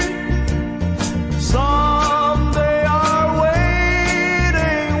 Someday our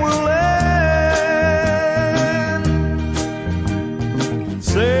waiting will end.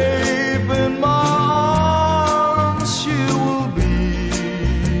 Safe in my arms she will be,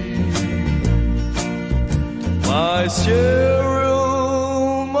 my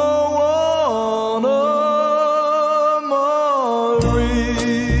Cheryl, Moana Marie.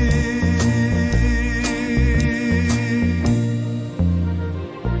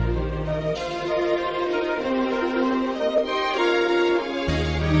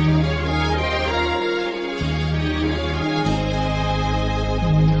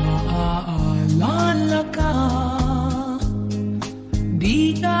 Naaalala ka,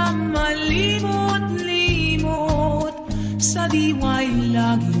 di ka malimot-limot, sa diwa'y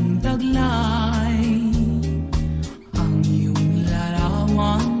laging taglay. Ang iyong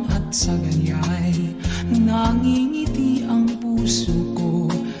larawan at sa ganya'y nangingiti ang puso ko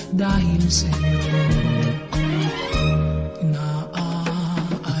dahil sa'yo.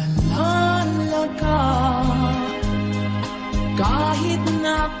 Naaalala ka, kahit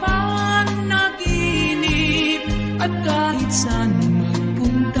na panaginip at kahit saan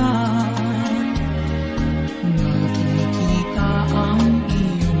magpunta, nakikita ang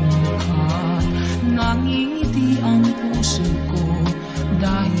iyong mukha, nangingiti ang puso ko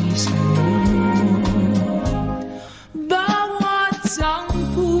dahil sa'yo. Bawat sang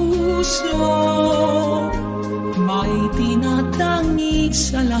puso may tinatangi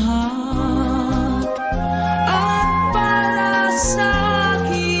sa lahat, at para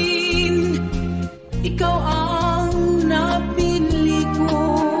sa'kin ikaw ang napili ko.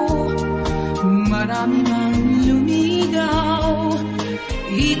 Marami mang lumigaw,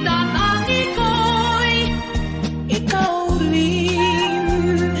 itatangi ko'y ikaw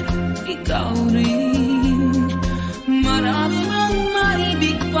rin, ikaw rin. Marami mang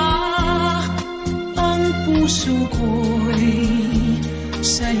maibig pa, ang puso ko'y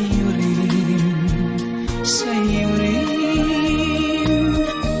sa'yo rin, sa'yo rin.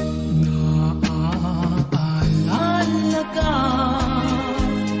 Naaalala ka,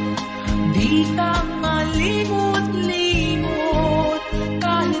 di ka malimot-limot,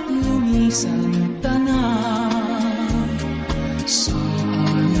 kahit lumisan ka na. Sa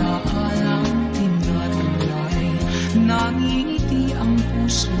alaalang tinataglay, nangingiti ang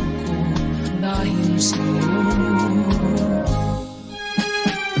puso ko dahil sa'yo.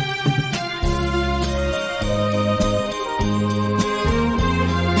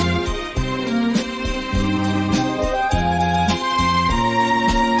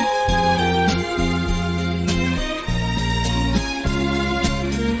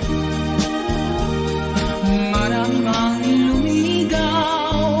 Marami mang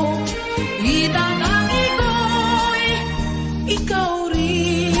lumigaw, itatangi ko'y ikaw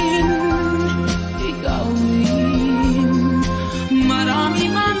rin, ikaw rin. Marami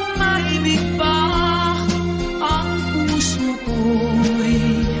mang maibig pa, ang puso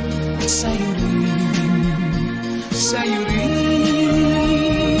ko'y sa'yo rin, sa'yo rin.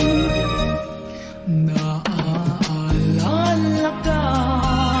 Naaalala ka,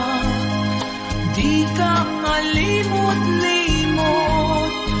 di ka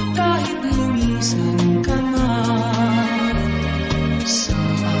malimot-limot, kahit lumisan ka na. Sa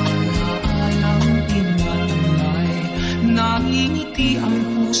alaalang tinataglay, nangingiti ang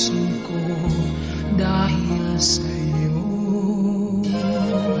puso ko dahil sa'yo.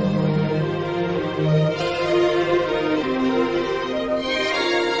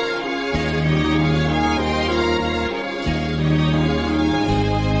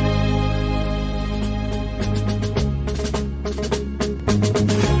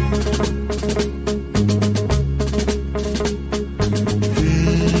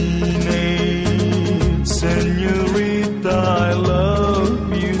 Teenage señorita, I love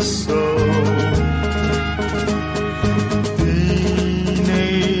you so.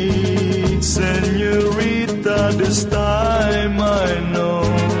 Teenage señorita, this time I know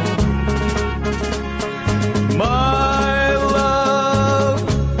my love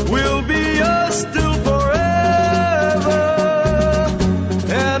will be yours till forever,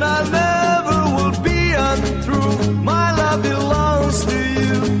 and I never will be untrue. My love belongs to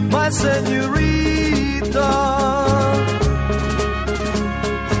you, my señorita.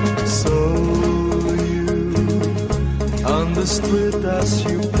 So you understood as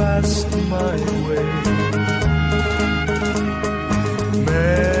you passed my way.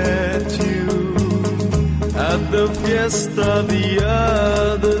 the fiesta the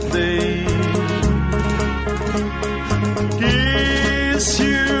other day. Kiss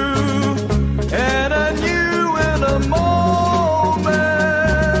you, and I knew in a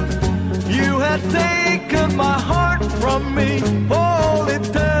moment you had taken my heart from me for all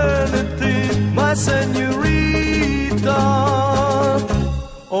eternity, my señorita.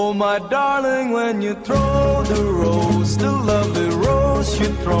 Oh, my darling, when you throw the rose, the lovely rose you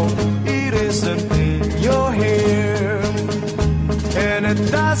throw, it isn't in your hair. And it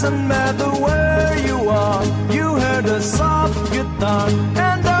doesn't matter where you are, you hear the soft guitar,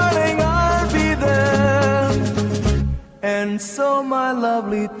 and darling, I'll be there. And so, my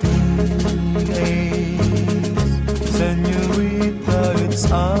lovely teenage señorita,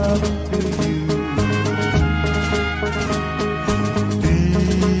 it's up to you.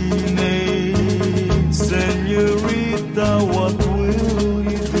 Señorita, what will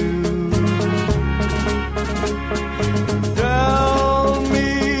you do? Tell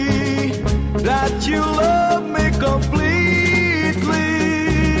me that you love me completely.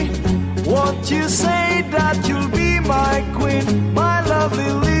 Won't you say that you'll be my queen, my lovely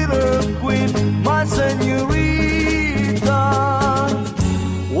little queen, my señorita?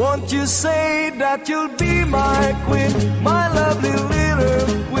 Won't you say that you'll be my queen, my lovely little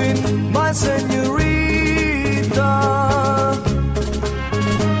queen, my señorita?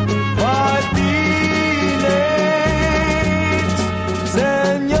 My teenage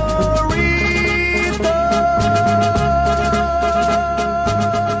señorita.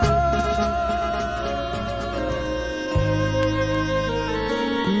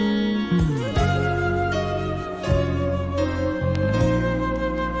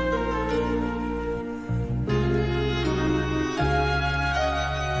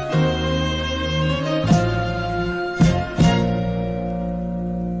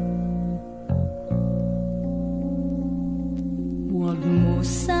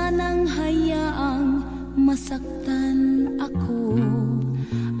 Masaktan ako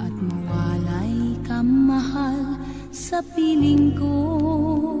at mawalay ka mahal sa piling ko.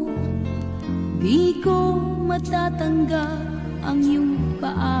 Di ko matatanggap ang iyong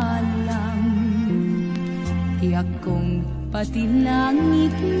paalam. Tiyak kong pati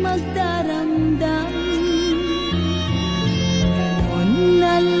langit magdaramdam. Ganon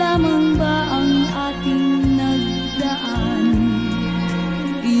na lamang ba ang ating nagdaan?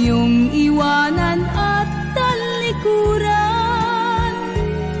 Iyong iwanan at talikuran.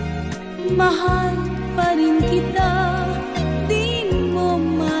 Mahal pa rin kita, di mo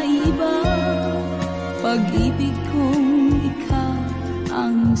maiba. Pag-ibig kong ikaw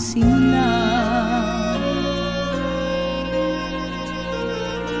ang simula.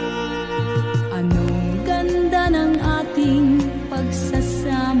 Anong ganda ng ating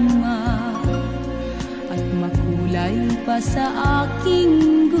pagsasama, at makulay pa sa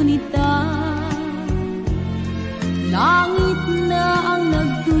aking gunita. Langit na ang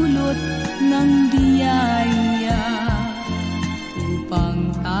nagdulot ng biyaya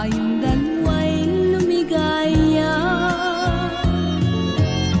upang tayong dalawa'y lumigaya.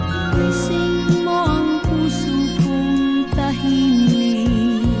 Gising mo ang puso kong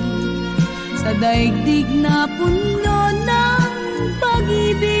tahimik sa daigdig na puno ng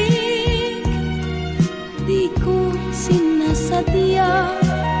pag-ibig. Di ko sinasadya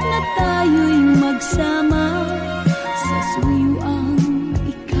na tayo'y magsama. Sa suyuang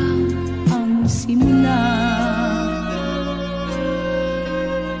ikaw ang simula.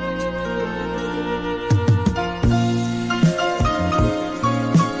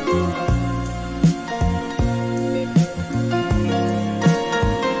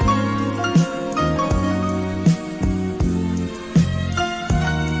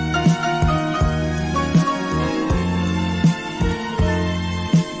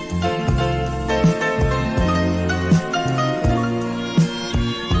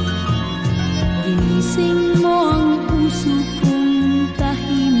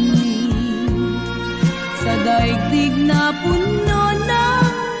 Puno ng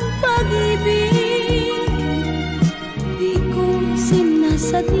pag-ibig. Di ko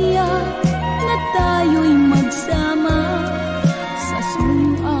sinasadya na tayo'y magsama. Sa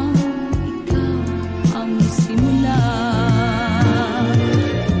suyuang ikaw ang simula.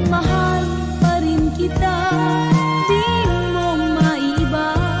 Mahal pa rin kita, di mo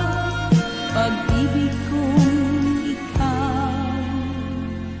maiba. Pag-ibig kong ikaw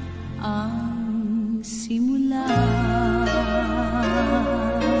ang simula.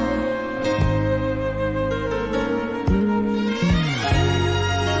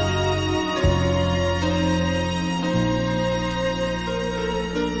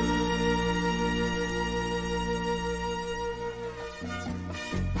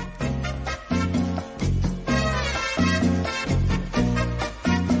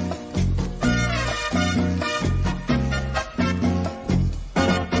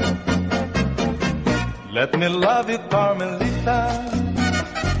 Let me love you, Carmelita.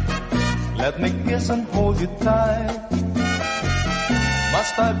 Let me kiss and hold you tight.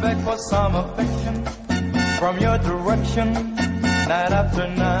 Must I beg for some affection from your direction, night after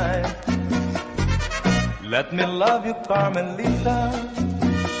night? Let me love you, Carmelita.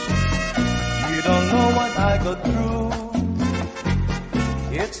 You don't know what I go through.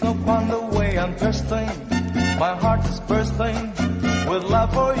 It's no fun the way I'm thirsting. My heart is bursting with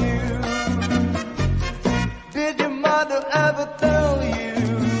love for you. Did your mother ever tell you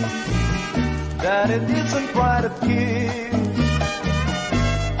that it isn't right to kiss?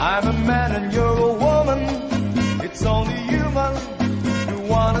 I'm a man and you're a woman. It's only human to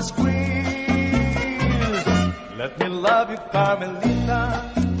wanna squeeze. Let me love you, Carmelita.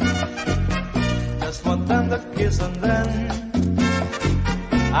 Just one tender kiss and then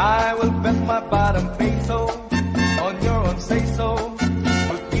I will bet my bottom peso on your own say-so.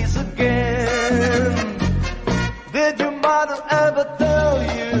 We'll kiss again. Did your mother ever tell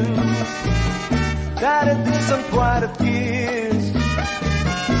you that it isn't right to kiss?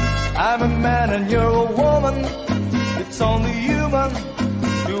 I'm a man and you're a woman. It's only human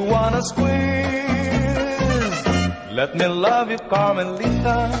to wanna squeeze. Let me love you,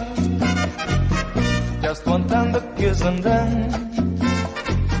 Carmelita. Just one tender kiss and then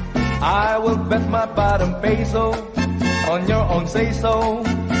I will bet my bottom peso on your own say-so.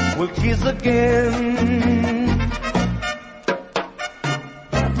 We'll kiss again.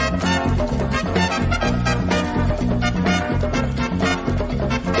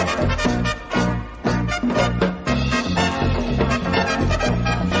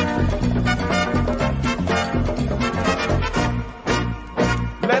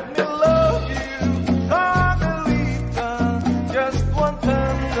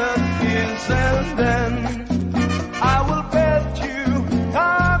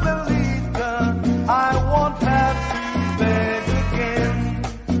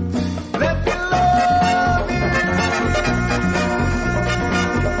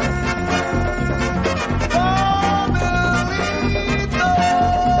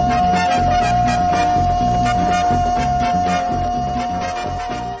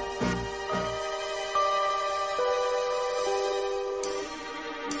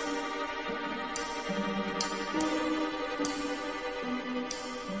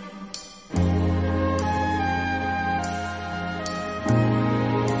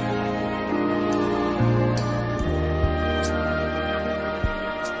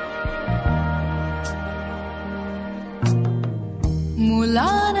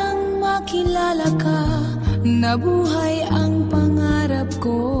 Mula nang makilala ka, nabuhay ang pangarap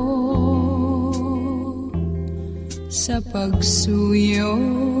ko sa pagsuyo.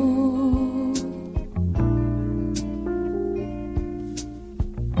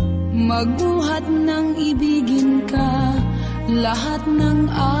 Magbuhat ng ibigin ka, lahat ng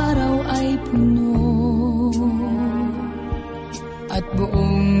araw ay puno at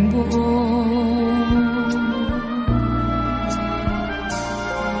buong buo.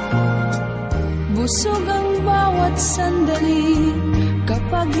 Busog ang bawat sandali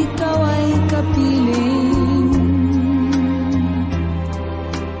kapag ikaw ay kapiling.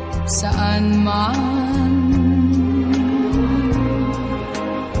 Saan man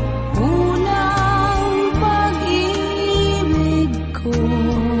unang pag-ibig ko,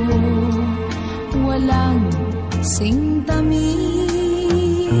 walang singtamis.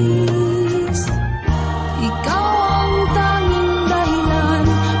 Ikaw ang tanging dahilan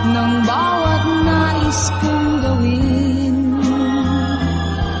ng bawat nais kong gawin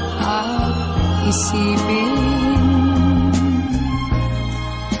at isipin.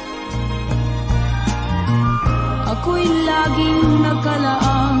 Ako'y laging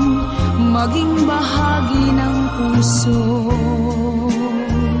nakalaang maging bahagi ng puso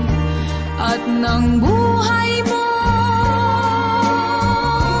at ng buhay mo.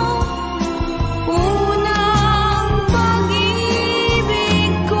 Unang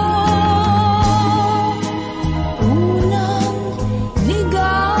pag-ibig ko, unang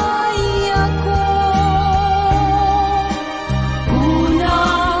ligaya ko,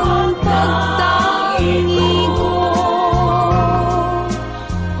 unang pagtangi ko,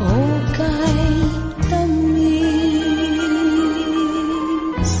 o kay tamis.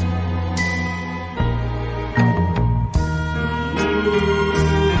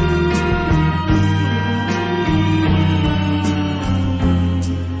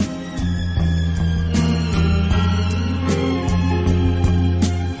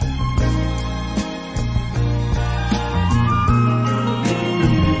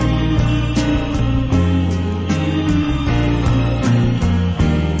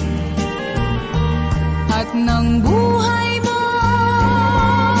 ng buhay mo.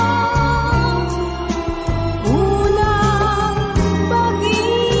 Unang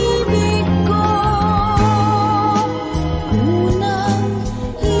pag-ibig ko, unang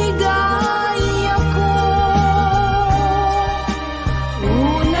ligaya ko,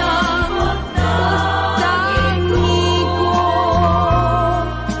 unang pagtangi ko,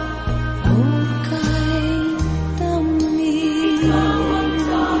 o kay tamis.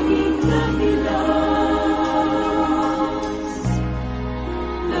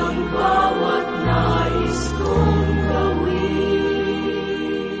 Ng bawat nais kong gawin.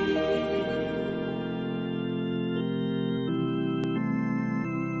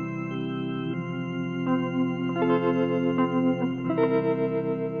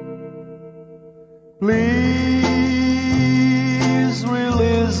 Please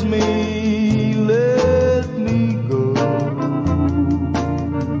release me, let me go,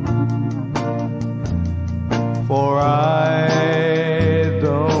 for I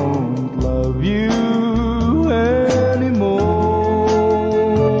don't love you anymore.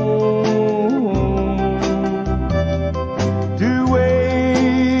 To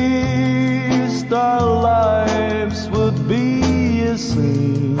waste our lives would be a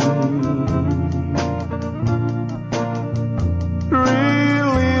sin.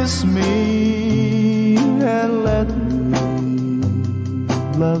 Release me and let me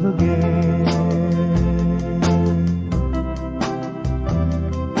love again.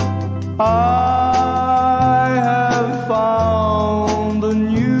 I have found a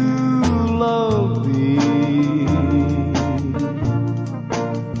new love thee,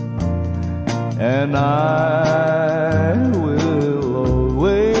 and I will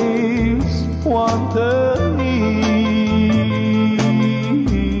always want her near.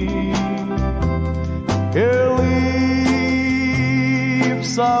 Your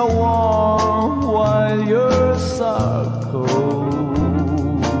lips are warm while yours are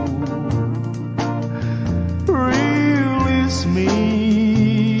cold. Release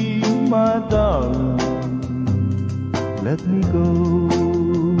me, my darling, let me go.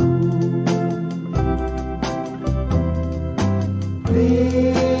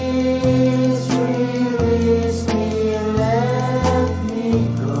 Please release me, let me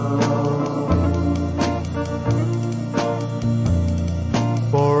go,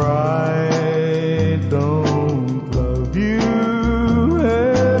 for I don't love you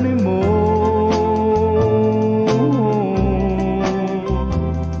anymore.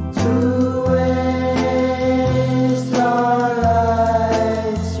 To waste our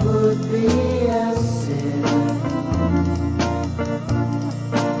lives would be a sin.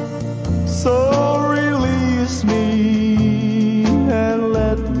 So release me and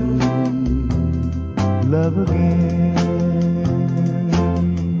let me love again.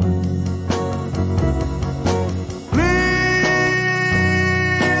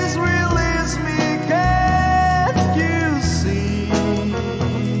 Please release me, can't you see?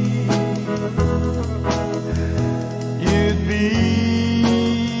 You'd be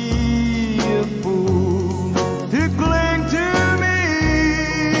a fool to cling to me.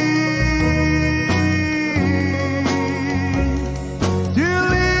 To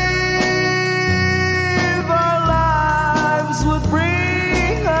live our lives would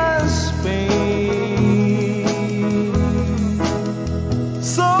bring us pain.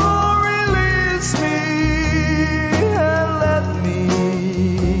 So release me and let me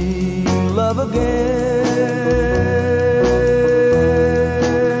love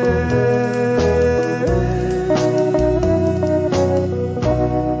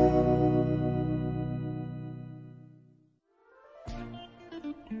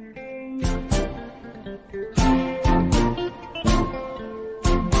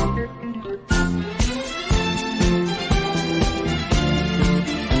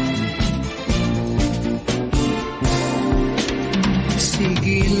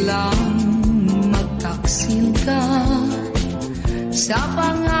Sige lang, magtaksil ka sa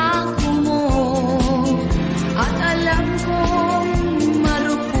pangako mo, at alam kong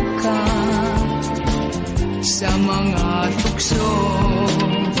marupok ka sa mga tukso.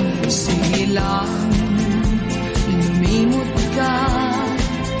 Sige lang, lumimot ka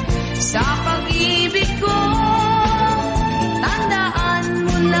sa pag-ibig ko. Tandaan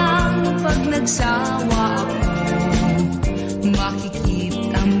mo lang, pag nagsawa ako,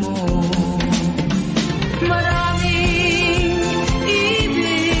 makikita mo maraming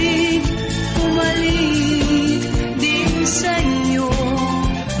ibig umalik din sa'yo.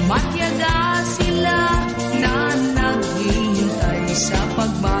 Matyaga sila na naghihintay sa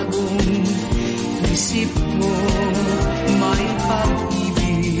pagbagong isip mo. May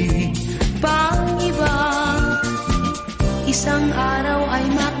isang araw ay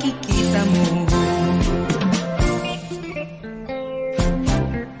makikita mo.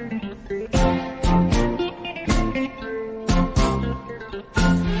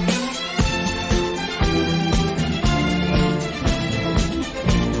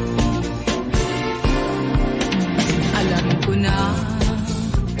 Alam ko na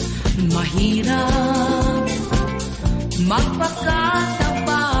mahirap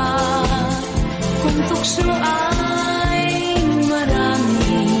magpakatapat kung tukso ay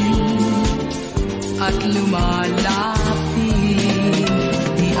marami at lumalapit.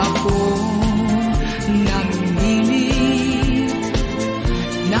 Di ako nanginig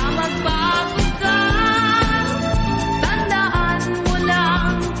na magbago ka. Tandaan mo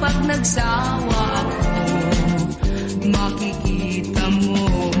lang pag nagsawa ako, makikita mo.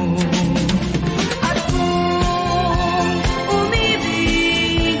 At kung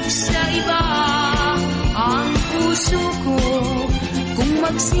umibig sa iba ang puso ko, kung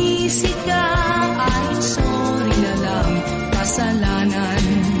magsisi ka ay sorry na lang, kasalanan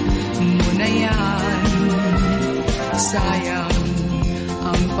mo na yan. Sayang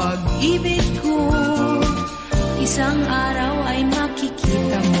ang pag-ibig ko, isang araw ay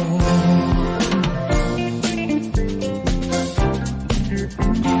makikita mo.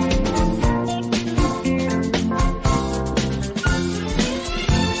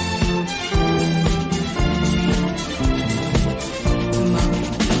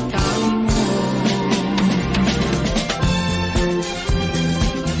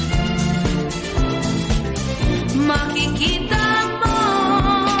 Makikita mo.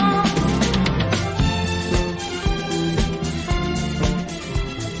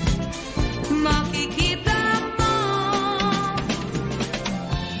 Makikita mo.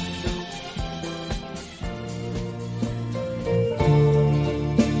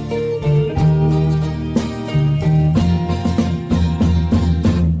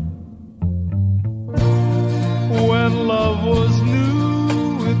 When love was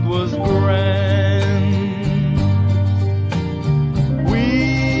new, it was grand. We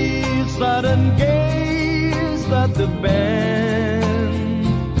sat and gazed at the band.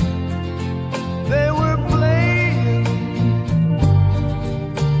 They were playing,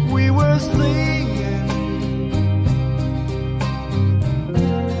 we were singing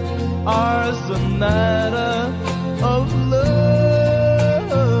our sonata of love.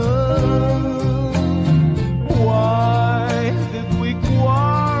 Why did we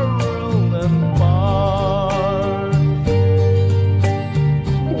quarrel and part?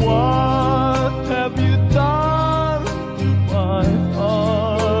 What have you done to my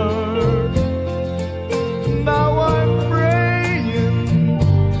heart? Now I'm praying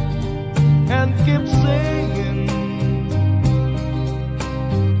and keep singing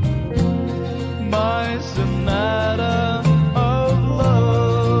my sonata of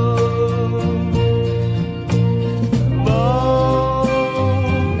love. Love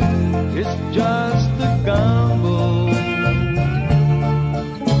is just a gamble.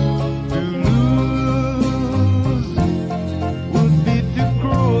 To lose would be too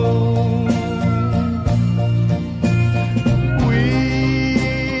cruel. We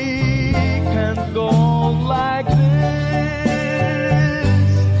can't go on like this.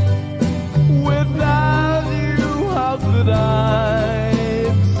 Without you, how could I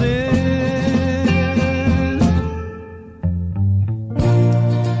exist?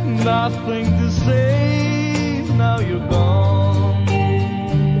 Nothing to say, now you're gone.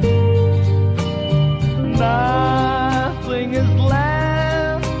 Nothing is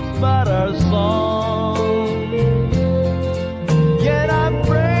left but our song. Yet I'm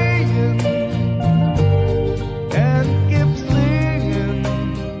praying and keep singing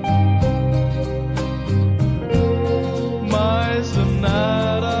my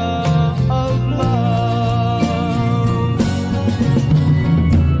sonata of love.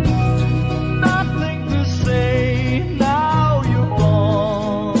 Nothing to say, now you're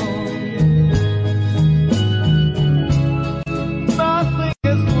gone. Nothing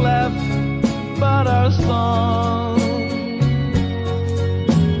is left but our song.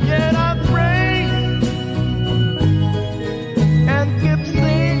 Yet I'm praying and keep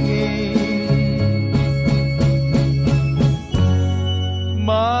singing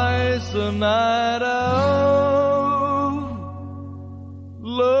my sonata of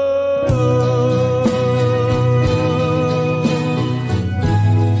love.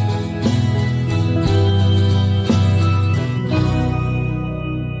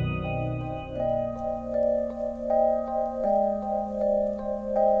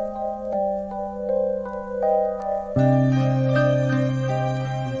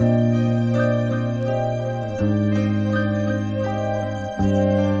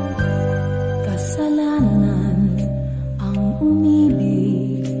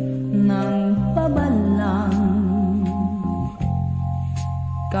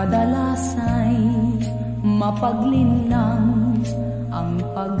 Kadalasa'y mapaglinlang ang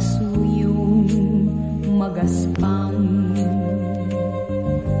pagsuyong magaspang.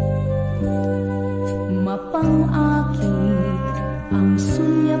 Mapangakit ang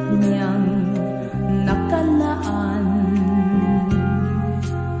sulyap niyang nakalaan.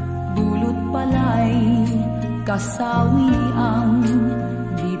 Dulot pala'y kasawi ang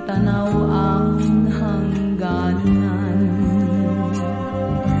di tanaw ang hangganan.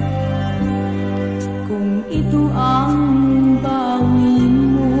 Kung ito ang bawi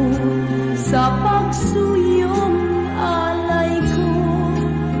mo sa pagsuyong alay ko,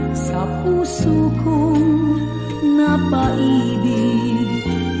 sa puso kong napaibig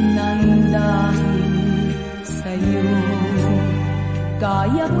ng dahil sa'yo.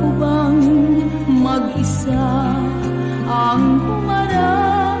 Kaya ko bang mag-isa ang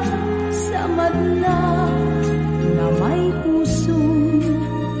humarap sa madla na may pusong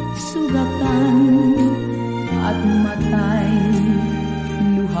sugatan at matay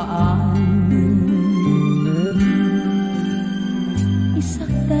luhaan?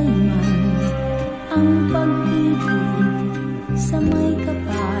 Isakdal man ang pag-ibig sa may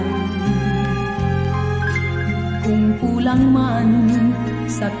kapal, kung kulang man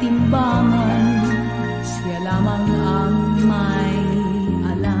sa timbangan, siya lamang ang may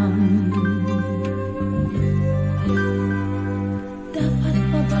alam. Dapat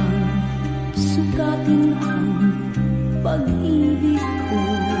pa bang sukatin ang pag-ibig ko?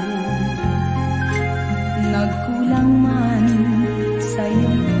 Nagkulang man sa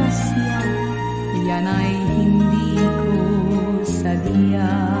iyong pasya, yan ay hindi ko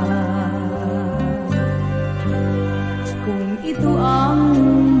sadya. Kung ito ang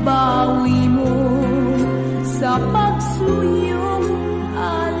bawi mo sa pagsuyong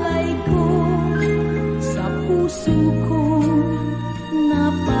alay ko, sa puso kong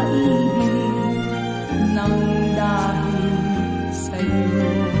napaibig ng dahil sa'yo.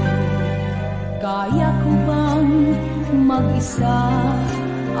 Kaya ko bang mag-isa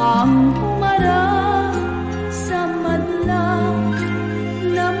ang humarap sa madla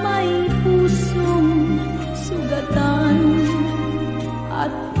na may pusong sugatan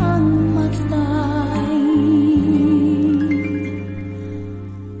at ang matay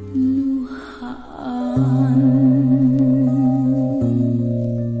luhaan?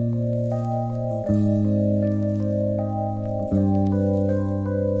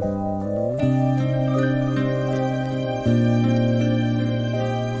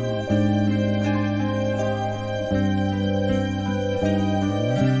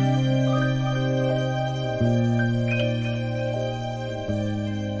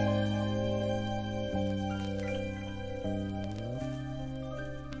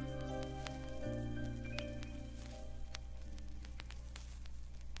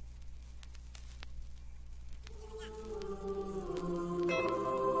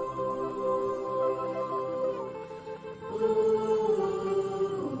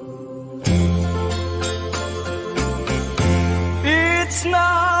 It's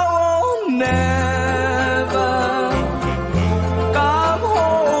now or never. Come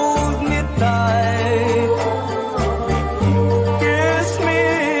hold me tight. Kiss me,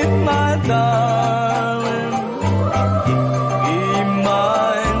 my darling. Be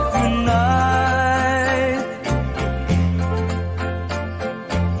mine tonight.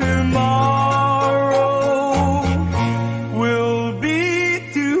 Tomorrow will be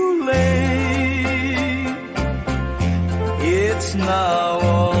too late. It's now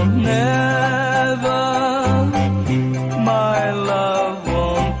or never. My love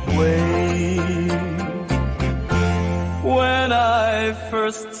won't wait. When I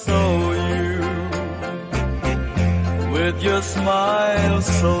first saw you, with your smile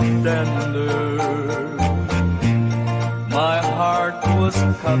so tender, my heart was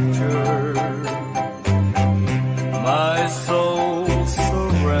captured, my soul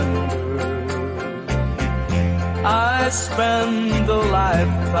surrendered. I spend a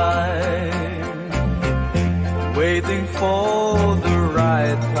lifetime waiting for the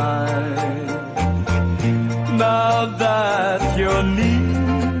right time. Now that you're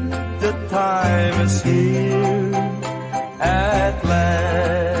near, the time is here at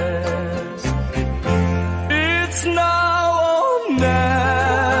last. It's now or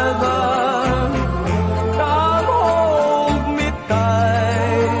never. Come hold me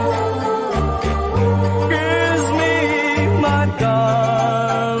tight. Kiss me, my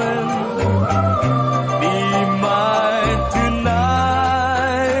darling. Be mine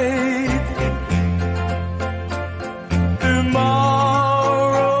tonight.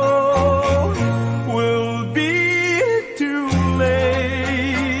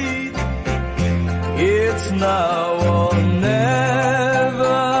 now or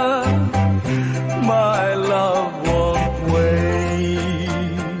never. My love won't wait.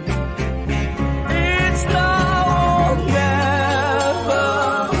 It's now or never.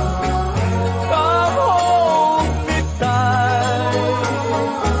 Come hold me tight.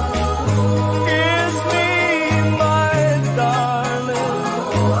 Kiss me, my darling.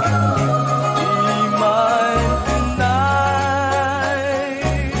 Be mine tonight.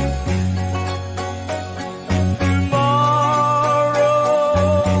 Tomorrow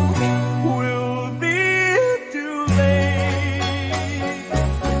will be too late.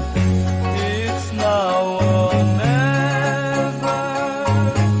 It's now or never.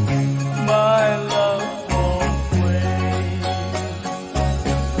 My love won't wait.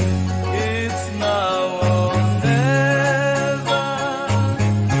 It's now or never.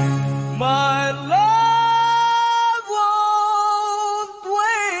 My love won't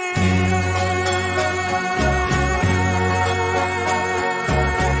wait.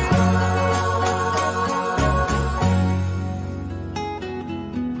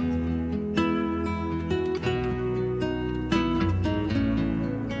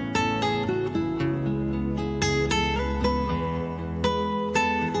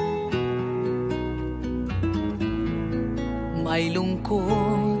 May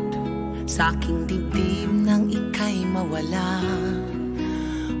lungkot sa aking dibdib nang ika'y mawala.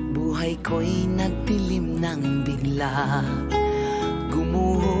 Buhay ko'y nagdilim ng bigla.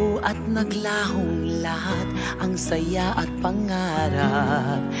 Gumuho at naglahong lahat ang saya at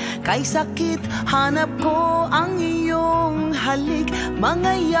pangarap. Kay sakit, hanap ko ang iyong halik.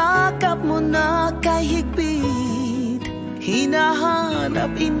 Mga yakap mo na kay higpit.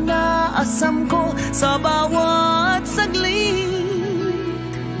 Hinahanap, inaasam ko sa bawat saglit.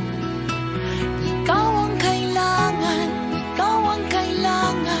 Ikaw ang kailangan, ikaw ang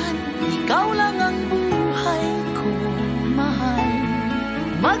kailangan. Ikaw lang ang buhay ko, mahal.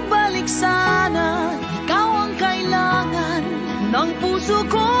 Magbalik sana, ikaw ang kailangan. Ng puso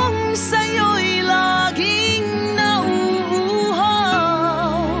kong sa'yo'y laging nauuhaw.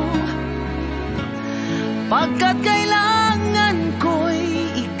 Pagkat kailangan ko'y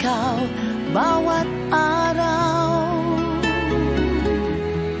ikaw bawat araw.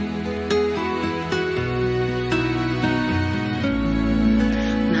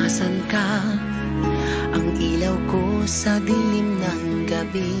 Nasaan ka? Ang ilaw ko sa dilim ng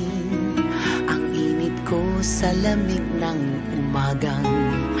gabi. Ang init ko sa lamig ng umagang.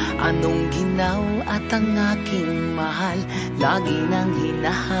 Anong ginaw at ang aking mahal lagi nang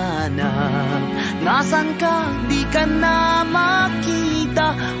hinahanap. Nasaan ka? Di ka na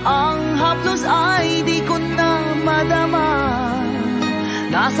makita. Ang haplos ay di ko na madama.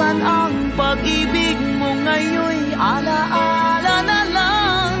 Nasaan ang pag-ibig mo ngayon'y alaala na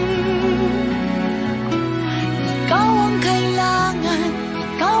lang. Ikaw ang kailangan,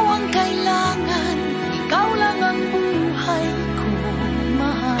 ikaw ang kailangan. Ikaw lang ang buhay ko,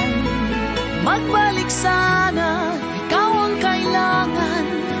 mahal. Magbalik sana, ikaw ang kailangan.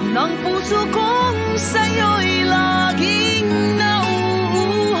 Ng puso kong sa'yo'y laging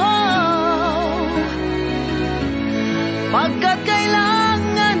nauuhaw. Pagkat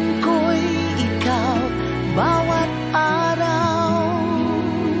kailangan ko'y ikaw bawat araw.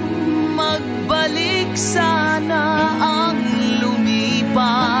 Magbalik sana ang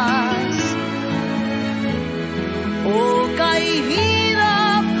lumipas. O kay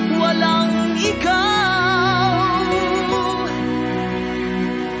hirap walang ikaw.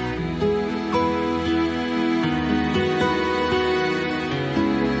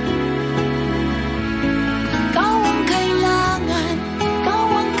 Ikaw ang kailangan, ikaw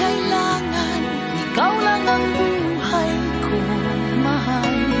ang kailangan. Ikaw lang ang buhay ko,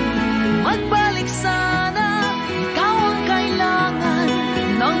 mahal. Magbalik sana, ikaw ang kailangan.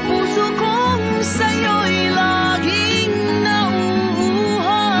 Ng puso kong sa'yo'y laging nauuhaw.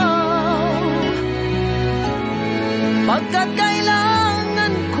 Pagkat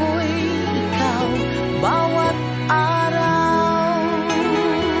kailangan ko'y ikaw bawat araw.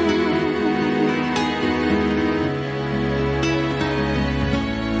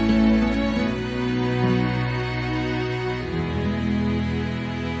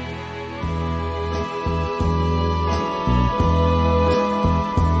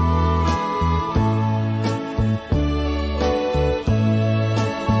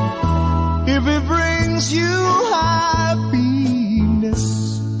 If it brings you happiness,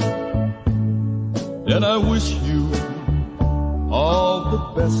 then I wish you all the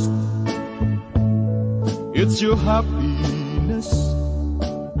best. It's your happiness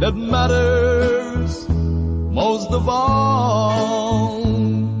that matters most of all.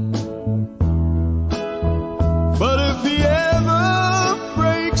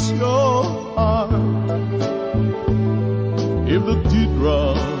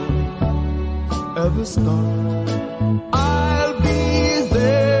 start. I'll be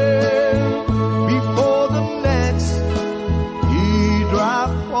there before the next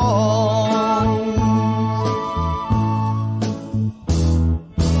teardrop falls.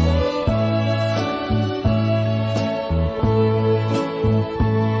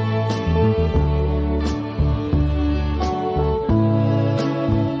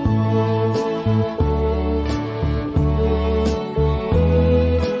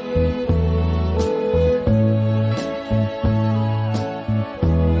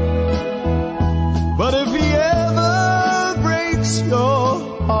 But if he ever breaks your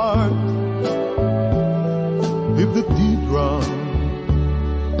heart, if the teardrop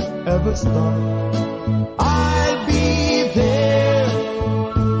ever starts, I'll be there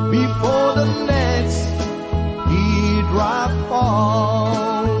before the next teardrop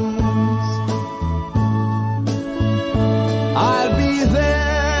falls. I'll be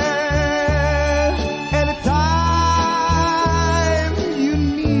there anytime you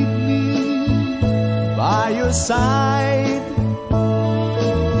need me, by your side,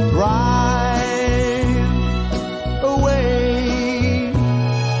 drive away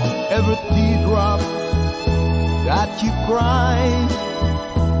every teardrop that you cry.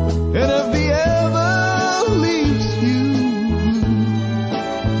 And if he ever leaves you,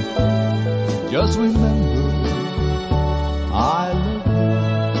 just remember I love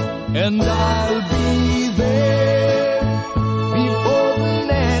you, and I'll be there before the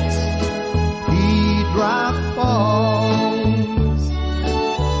next teardrop falls.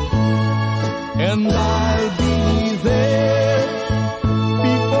 And I'll be there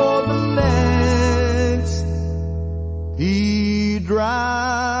before the next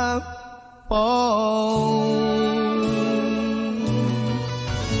teardrop falls.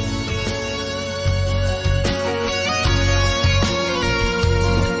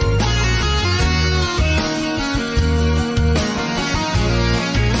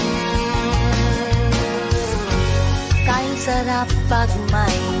 Kay sarap pag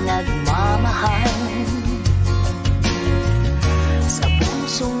may nagmamahal sa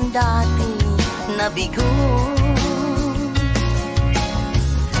pusong dati na bigo.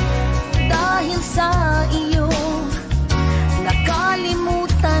 Dahil sa iyo,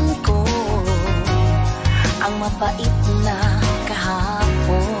 nakalimutan ko ang mapait na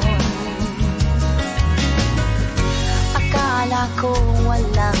kahapon. Akala ko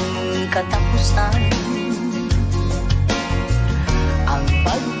walang katapusan ang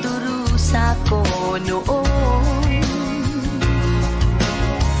pagdurusa ko noon.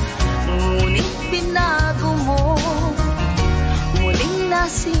 Ngunit binago mo, muling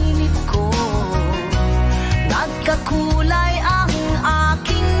nasilip ko, nagkakulay ang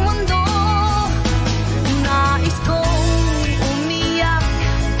aking mundo. Nais kong umiyak,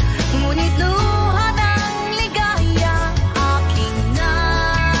 ngunit luha ng ligaya aking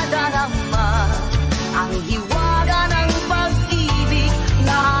nadarama, ang hiwaga ng pag-ibig.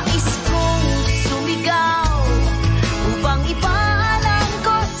 Nais kong sumigaw upang ipaalam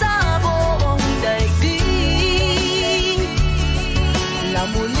ko sa buong daigdig na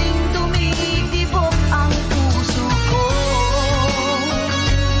muling tumitibok ang puso ko.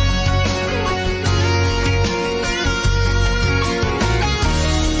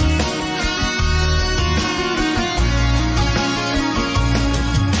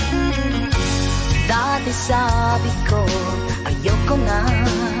 Dati sabi ko, ayoko na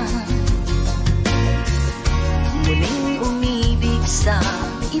muling umibig sa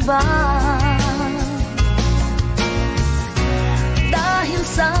iba. Dahil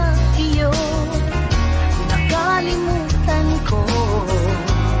sa iyo, nakalimutan ko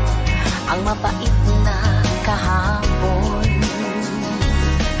ang mapait na kahapon.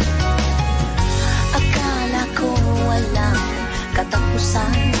 Akala ko walang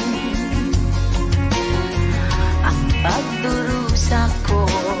katapusan ang pagdurusa ko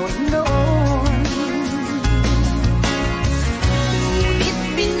noon. Ngunit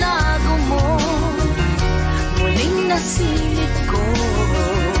binago mo, muling nasilip ko,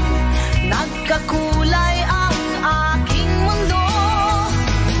 nagkakulay ang aking mundo.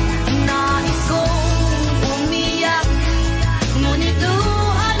 Nais kong umiyak, ngunit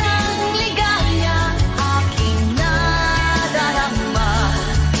luha ng ligaya aking nadarama,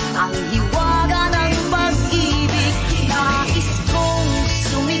 ang hiwaga ng pag-ibig. Nais kong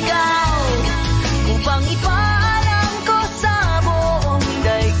sumigaw upang ipaalam ko sa buong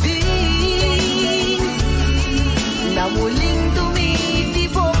daigdig na muling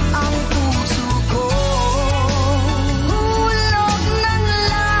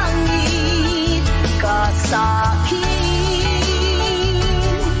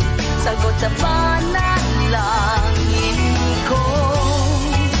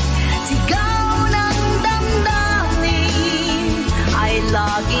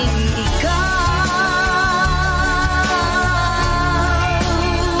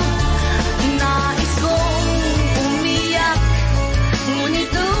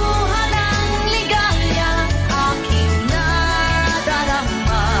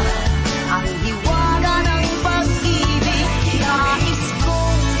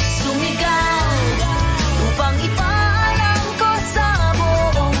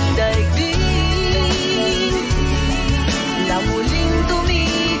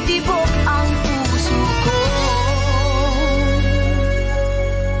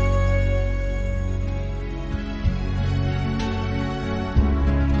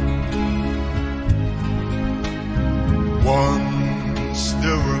Once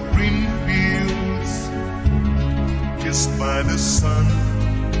there were green fields kissed by the sun.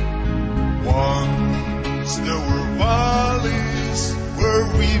 Once there were valleys where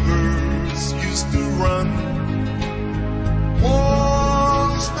rivers used to run.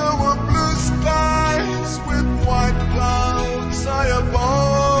 Once there were blue skies with white clouds high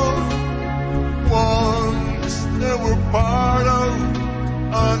above. Once they were part of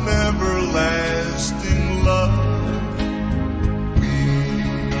an everlasting love. We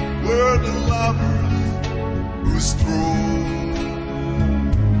were the lovers who strolled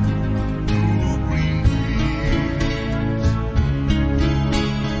through green fields.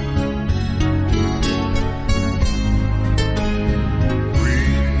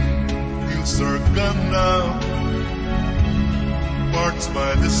 Green fields are gone now, marked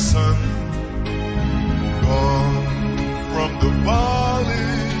by the sun. Gone from the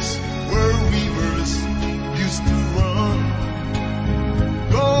valleys where rivers used to run.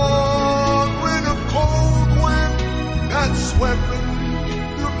 Gone with a cold wind that swept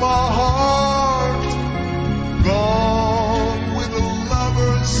through my heart. Gone with the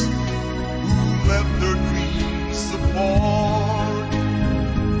lovers who left their dreams apart.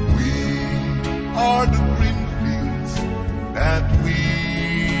 We are the green fields that we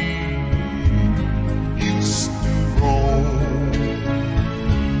used to roam.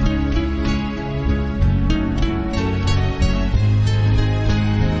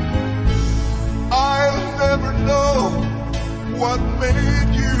 I'll never know what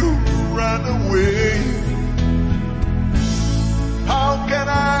made you run away. How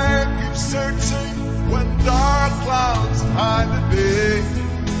can I keep searching when dark clouds hide the day?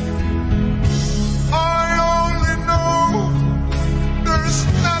 I only know there's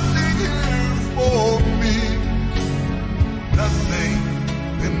nothing here for me. Nothing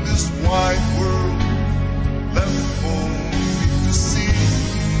in this wide world left for me to see.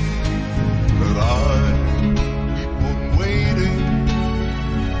 But I keep on waiting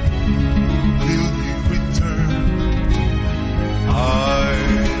till you return. I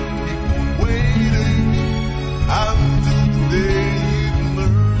keep on waiting until the day you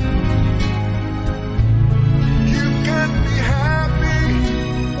learn. You can't be happy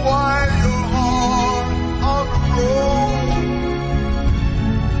while you're on the road.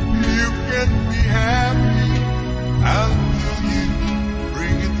 You can't be happy until you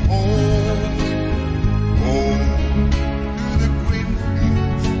bring it home. Home to the green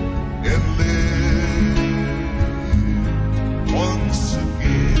fields and live once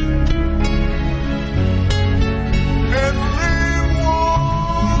again. And live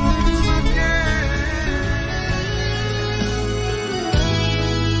once again.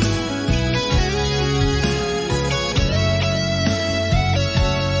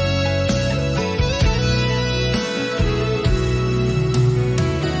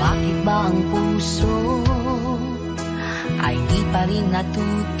 Bakit ba ang puso ay di pa rin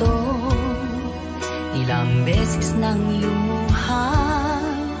natuto? Ilang beses nang lumuha,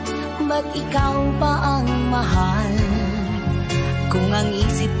 ba't ikaw pa ang mahal? Kung ang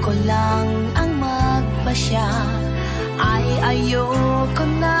isip ko lang ang magpasya, ay ayoko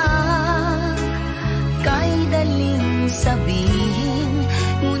na. Kay daling sabihin,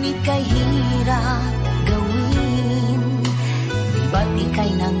 ngunit kay hirap gawin. Di ba't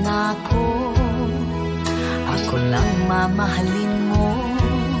ika'y nangako, ako lang mamahalin mo.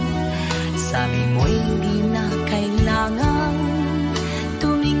 Sabi mo'y hindi na kailangan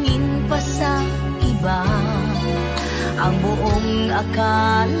tumingin pa sa iba. Ang buong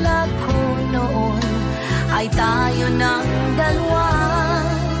akala ko noon ay tayo ng dalawa.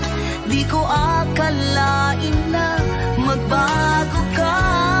 Di ko akalain na magbago ka.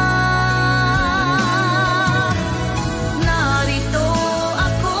 Narito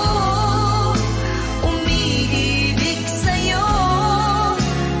ako, umiibig sa'yo,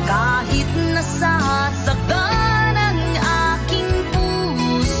 kahit nasasaktan ang aking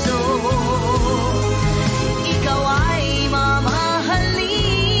puso. Ikaw ay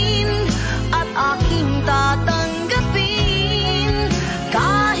mamahalin at aking tatanggapin,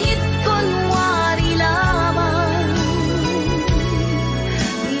 kahit kunwari lamang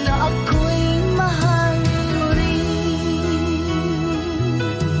na ako'y mahal mo rin.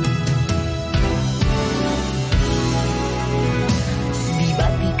 Di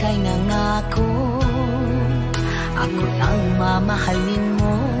ba't ika'y nangako, ako lang mamahalin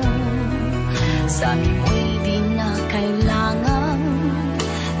mo. Sabi mo'y di na kailangan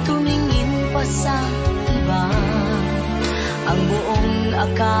tumingin pa sa iba. Ang buong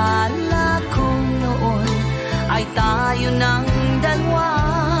akala ko noon ay tayo ng dalawa.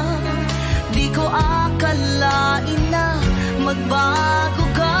 Di ko akalain na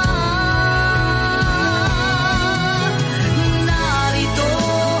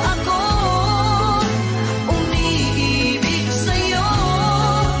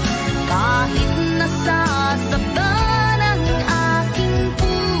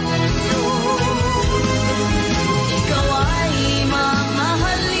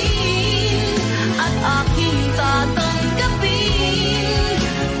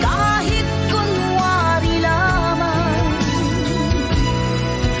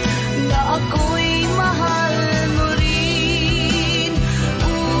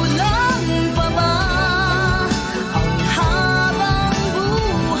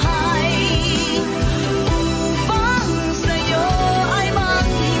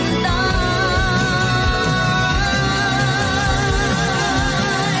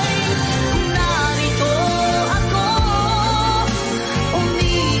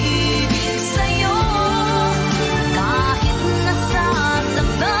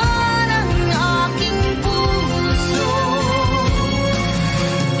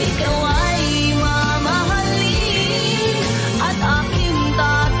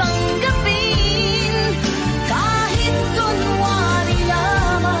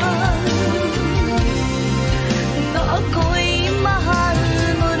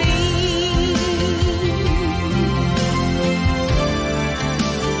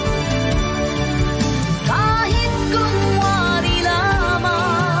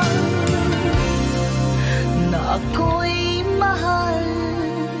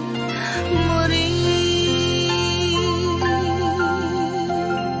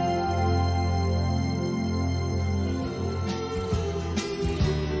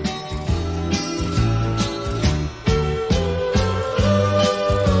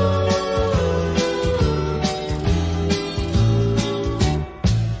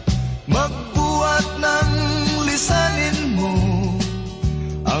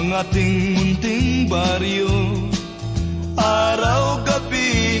ating munting baryo.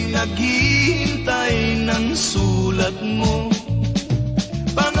 Araw-gabi naghihintay ng sulat mo.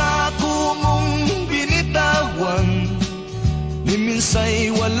 Pangako mong binitawan, ni minsay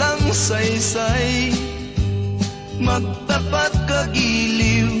walang saysay. Magtapat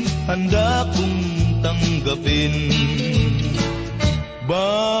kagiliw, handa kong tanggapin.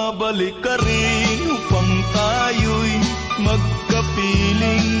 Babalik ka rin upang tayo'y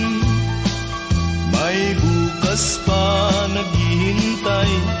magkapiling. May bukas pa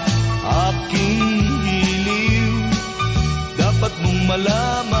naghihintay, aking giliw. Dapat mong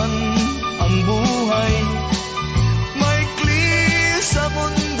malaman ang buhay maikli sa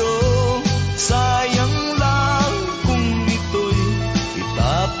mundo. Sayang lang kung ito'y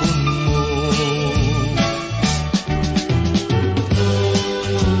itapon mo.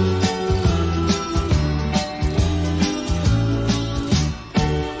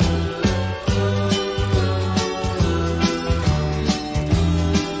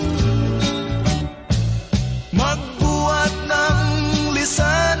 Magbuhat ng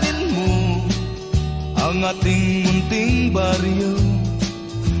lisanin mo ang ating munting baryo.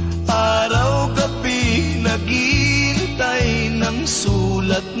 Araw-gabi naghihintay ng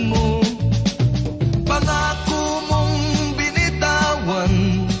sulat mo. Pangako mong binitawan,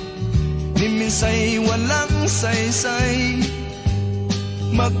 ni minsay walang saysay.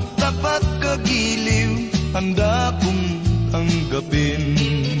 Magtapat kagiliw, handa kong tanggapin.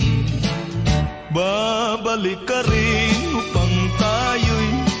 Babalik ka rin upang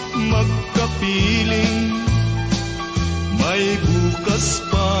tayo'y magkapiling. May bukas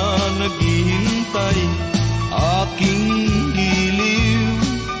pa naghihintay, aking giliw.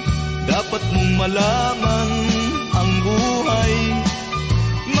 Dapat mong malaman ang buhay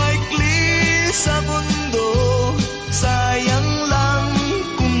maikli sa mundo. Sayang lang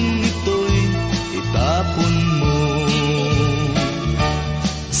kung ito'y itapon mo.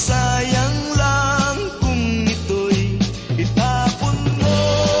 Sayang lang kung ito'y itapon mo.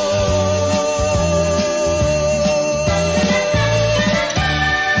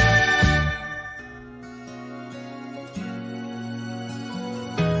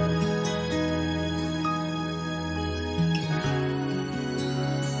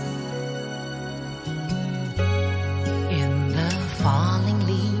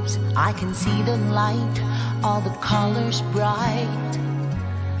 I can see the light, all the colors bright.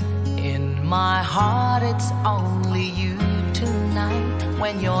 In my heart it's only you tonight.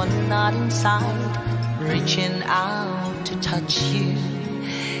 When you're not inside, reaching out to touch you.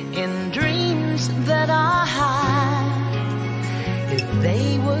 In dreams that I had, if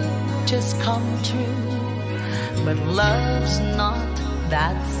they would just come true. But love's not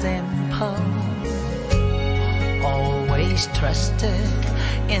that simple. Always trusted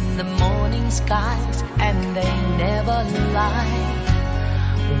in the morning skies, and they never lie.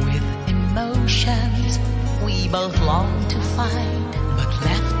 With emotions we both long to find, but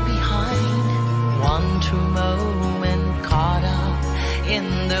left behind. One true moment caught up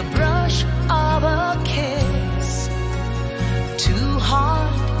in the brush of a kiss. Too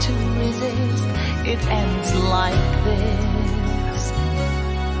hard to resist, it ends like this.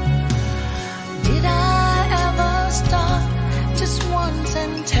 Did I ever stop just once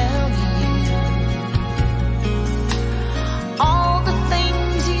and tell you all the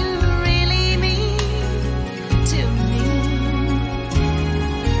things you really mean to me?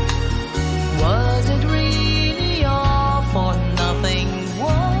 Was it really all for nothing?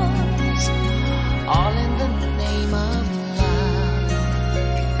 Was all in the name of love?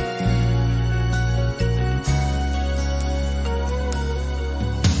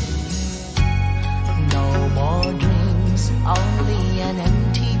 No more dreams, only an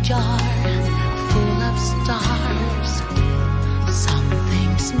empty jar full of stars.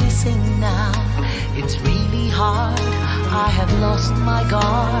 Something's missing now, it's really hard. I have lost my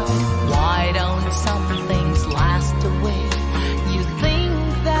guard. Why don't some things last away? You think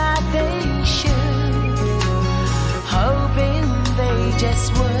that they should, hoping they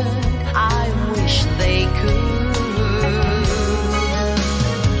just would. I wish they could.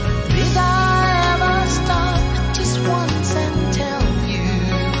 Did I ever stop just once and tell you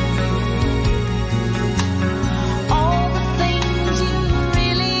all the things you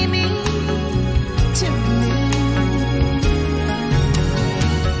really mean to me?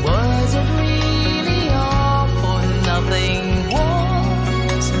 Was it really all for nothing?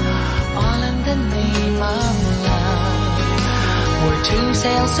 Was all in the name of love? We're two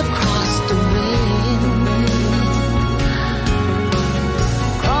sails across the wind,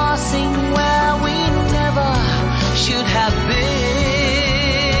 crossing where we never should have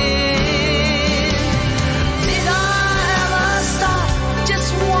been.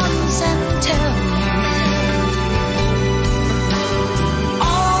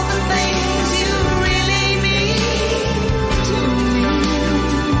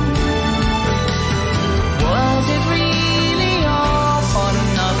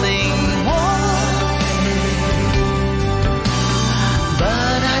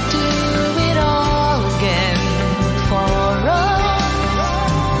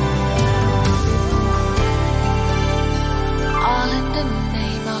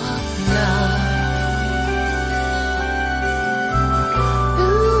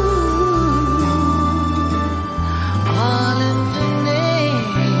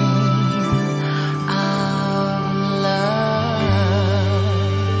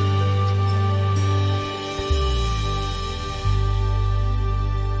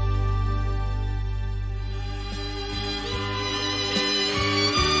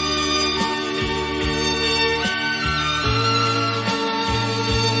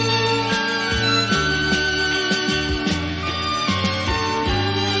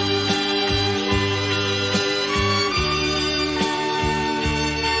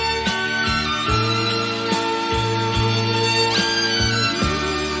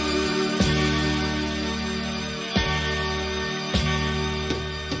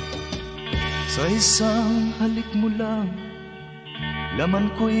 Sa isang halik mo lang,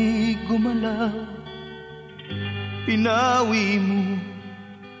 laman ko'y gumalaw. Pinawi mo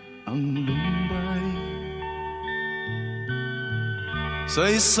ang lumbay.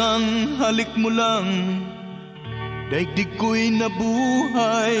 Sa isang halik mo lang, daigdig ko'y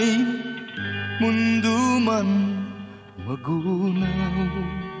nabuhay. Mundo man magunaw,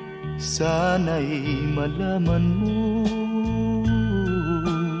 sana'y malaman mo,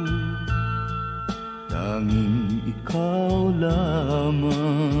 tanging ikaw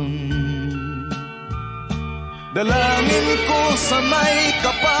lamang. Dalangin ko sa may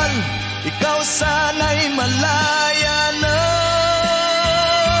kapal, ikaw sana'y malaya na.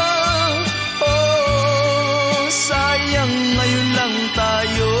 Oh, sayang ngayon lang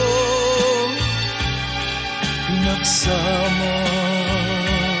tayo pinagsama.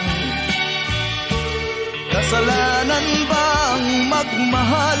 Kasalanan ba ang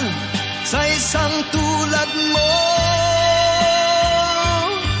magmahal sa isang tulad mo?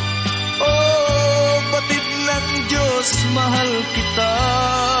 Oh, batid ng Diyos, mahal kita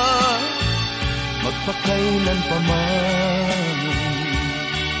magpakailan pa man.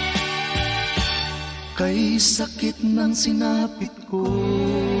 Kay sakit ng sinapit ko,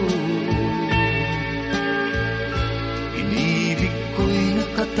 inibig ko'y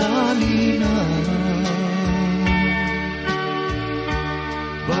nakatali na.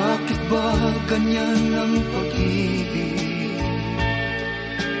 Bakit ba ganyan ang pag-ibig?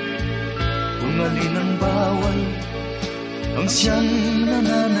 Kung alin ang bawal, ang siyang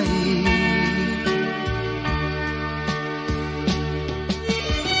nananaig.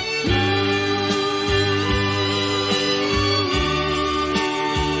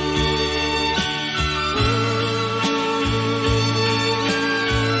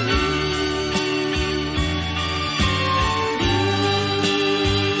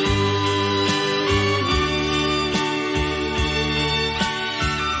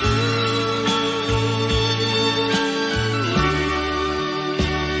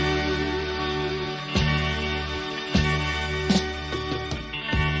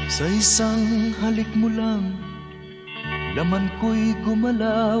 Sa isang halik mo lang, laman ko'y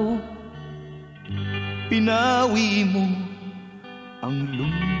gumalaw. Pinawi mo ang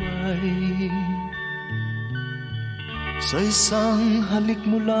lumbay. Sa isang halik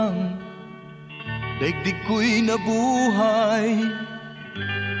mo lang, daigdig ko'y nabuhay.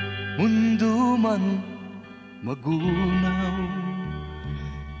 Mundo man magunaw,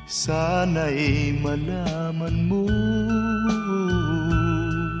 sana'y malaman mo,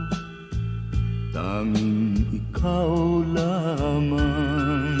 tanging ikaw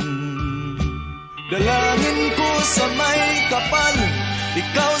lamang. Dalangin ko sa may kapal,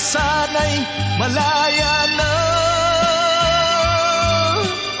 ikaw sana'y malaya na.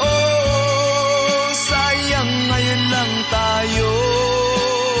 Oh, sayang ngayon lang tayo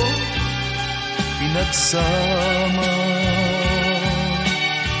pinagsama.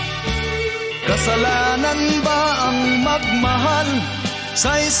 Kasalanan ba ang magmahal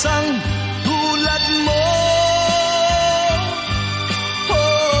sa isang tulad mo?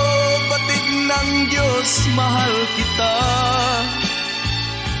 Oh, batid ng Diyos, mahal kita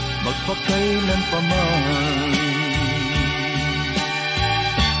magpakailan pa man.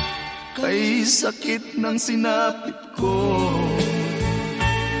 Kay sakit ng sinapit ko,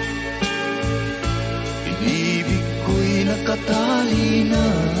 inibig ko'y nakatali na.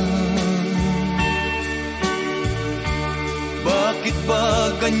 Bakit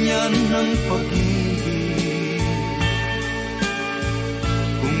ba ganyan ang pag-ibig?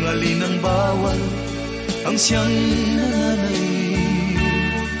 Kung alin ang bawal, ang siyang nananaig.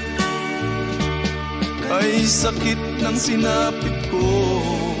 Ay sakit ng sinapit ko,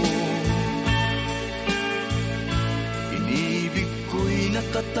 inibig ko'y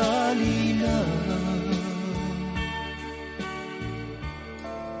nakatali na.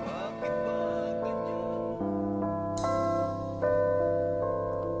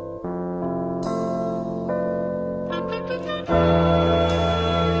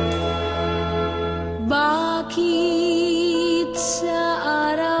 Bakit sa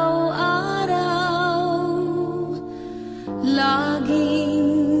araw-araw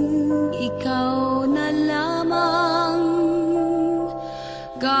laging ikaw na lamang,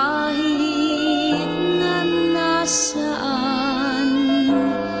 kahit na nasaan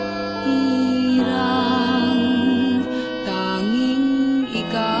hirang, tanging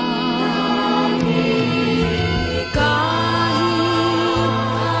ikaw.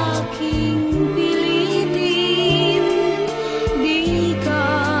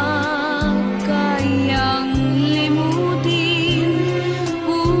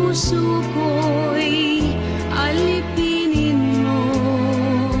 Puso ko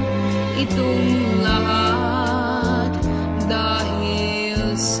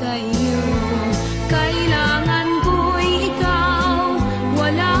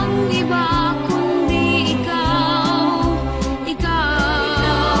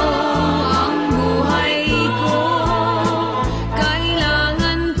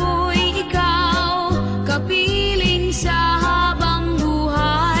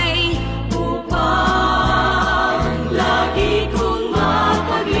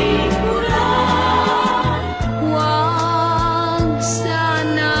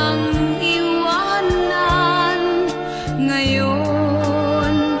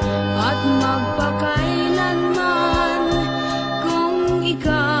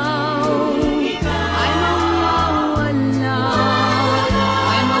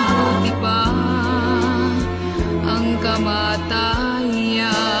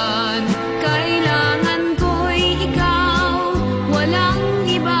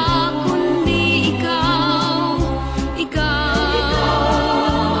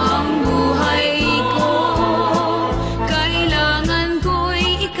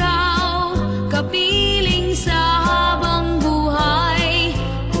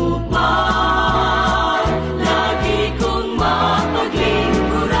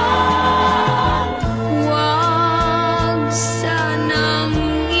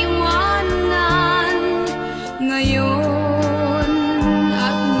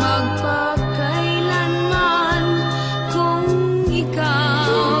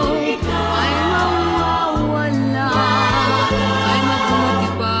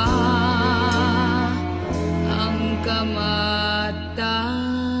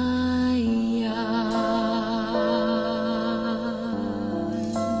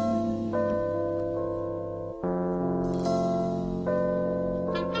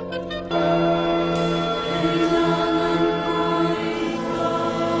Kailangan ko ikaw.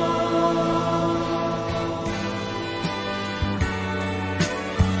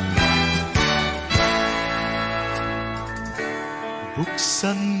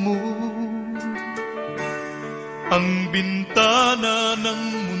 Buksan mo ang bintana ng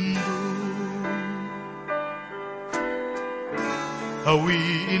mundo,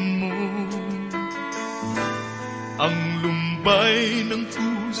 hawiin mo ang lumbay ng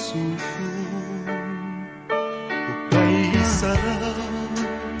puso ko. Hukay sarap,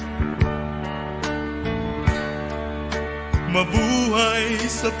 mabuhay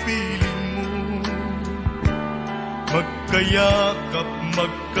sa piling mo, magkayakap,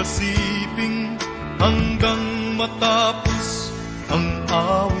 magkasiping hanggang matapos ang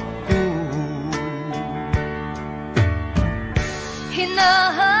awit ko.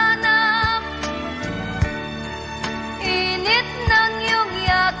 Hinahanap init ng iyong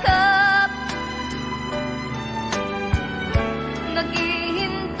yakap,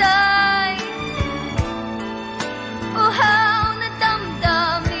 naghihintay uhaw na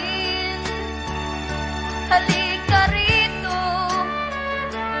damdamin. Halika rito,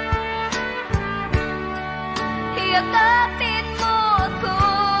 yakapin mo ako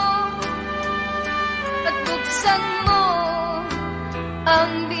at buksan mo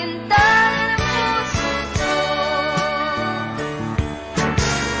ang bintana ng puso ko.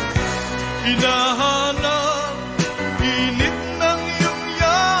 Hinahanap init ng iyong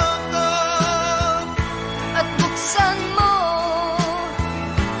yakap At buksan mo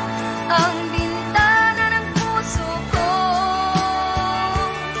ang bintana ng puso ko.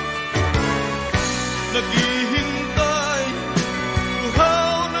 naghihintay,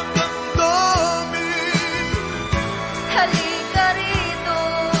 uhaw ng damdamin. Halika rito,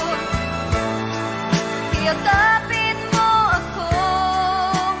 yakapin mo ako.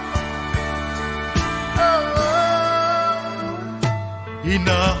 Oh, oh.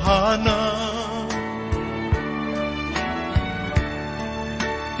 Hinahanap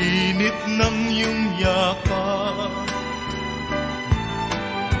init ng iyong yakap,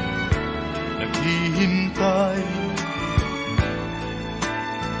 naghihintay,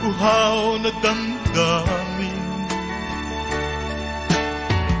 uhaw na damdamin.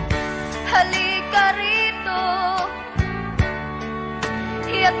 Halika rito,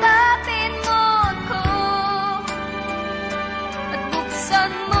 yakapin mo ako at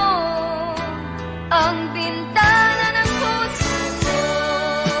buksan mo ang bintana ng puso ko.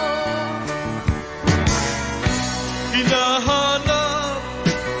 Hinahanap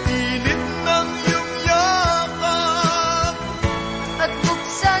init ng iyong yakap, At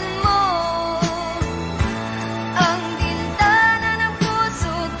buksan mo ang bintana ng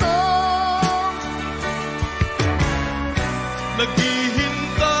puso ko.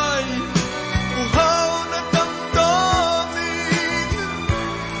 naghihintay, uhaw na damdamin.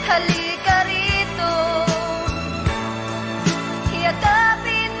 Halika rito,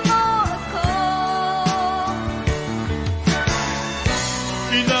 yakapin mo ako.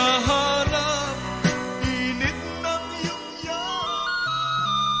 Hinahanap init ng iyong yakap.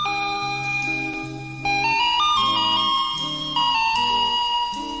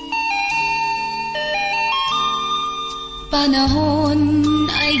 Panahon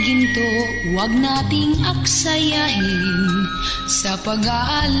ay ginto, huwag nating aksayahin sa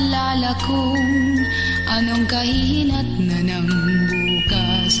pag-aalala kung anong kahihinat na ng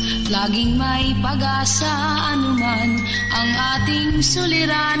bukas. Laging may pag-asa anuman ang ating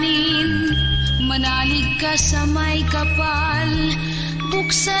suliranin. Manalig ka sa may kapal,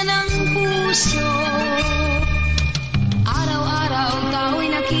 buksan ang puso. Araw-araw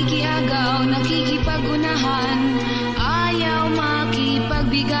tao'y nakikiagaw, nakikipag-unahan, ayaw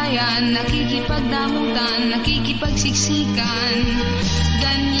makipagbigayan, nakikipagdamutan, nakikipagsiksikan.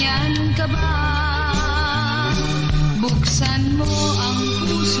 Ganyan ka ba? Buksan mo ang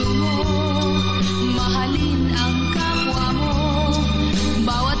puso mo, mahalin ang kapwa mo.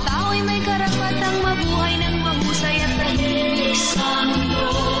 Bawat tao'y may karapatang mabuhay ng mahusay at tahimik sa mundo.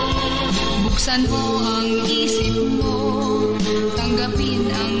 Buksan mo ang isip mo, tanggapin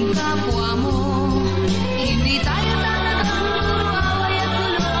ang kapwa mo. Hindi tayo tatatang puro away at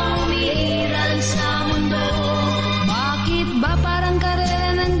tulong umiiral sa mundo. Bakit ba parang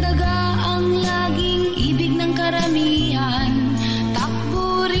karera ng daga ang laging ibig ng karamihan?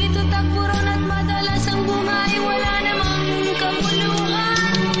 Takbo rito, takbo ron at madalas ang bunga ay wala namang kapuluhan.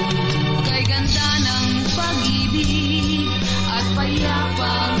 Kay ganda ng pag-ibig at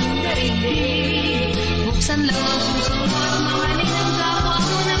payapang daigdig, buksan lang ang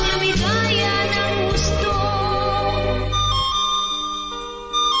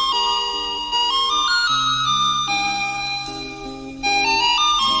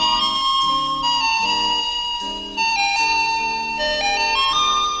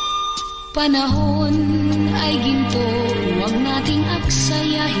Panahon ay ginto, huwag nating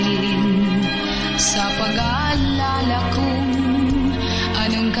aksayahin sa pag-aalala kung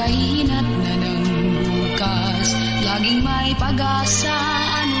anong kahinat na ng bukas. Laging may pag-asa,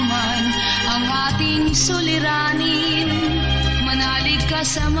 anuman ang ating suliranin. Manalig ka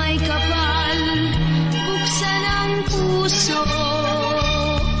sa may kapal, buksan ang puso.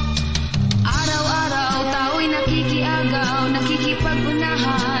 Araw-araw tao'y nakikiagaw,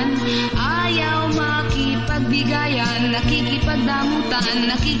 nakikipag-unahan, ayaw makipagbigayan, nakikipagdamutan,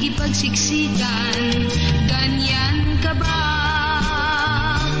 nakikipagsiksikan. Ganyan ka ba?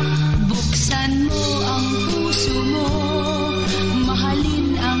 Buksan mo ang puso mo,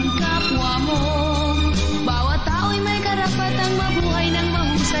 mahalin ang kapwa mo. Bawat tao'y may karapatang mabuhay ng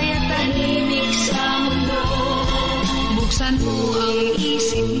mahusay at tahimik sa mundo. Buksan mo ang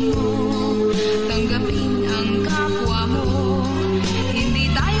isip mo, tanggapin ang kapwa mo.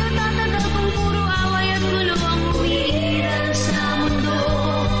 Hindi tayo tatagal kung puro away at gulo ang umiiral sa mundo.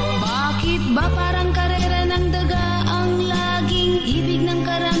 Bakit ba parang karera ng daga ang laging ibig ng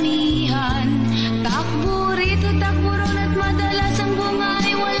karamihan? Takbo rito, takbo ron at madalas ang bunga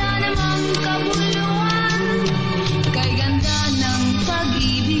ay wala namang kabuluhan. Kay ganda ng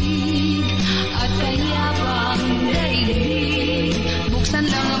pag-ibig at kaya pang daigdig, buksan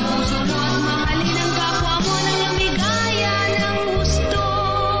lang ang puso mo at mahalin ang kapwa mo ng lamigaya ng gusto.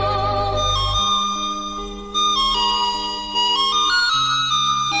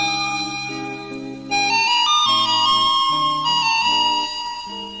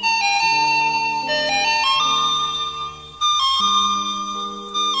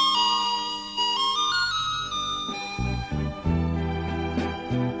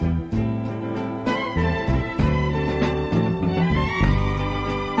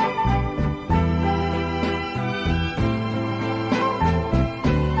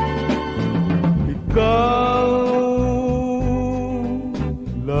 Ikaw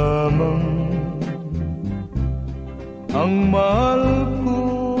lamang ang mahal ko.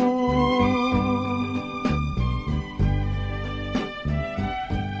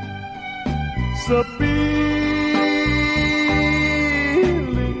 Sa piling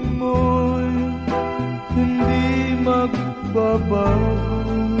mo'y hindi magbabago.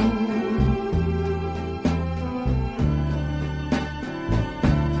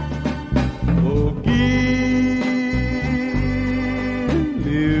 O giliw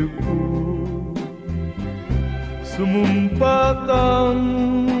ko, sumumpa kang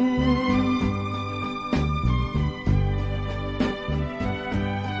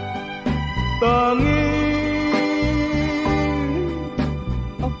tanging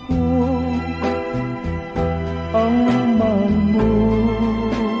ako ang mahal mo.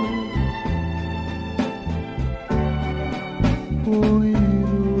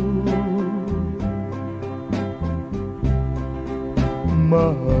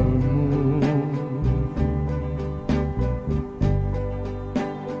 Mahal mo.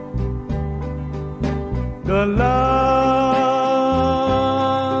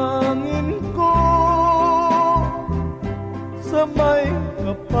 Dalangin ko sa may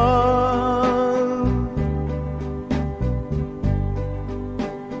kapal,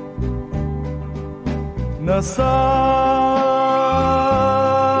 na sana'y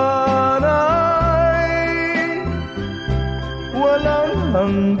walang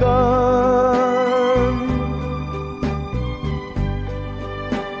hanggan.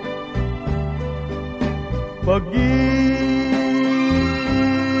 Pag-ibig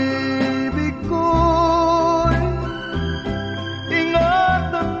ko'y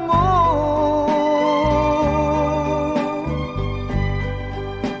ingatan mo,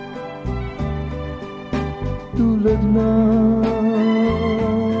 tulad na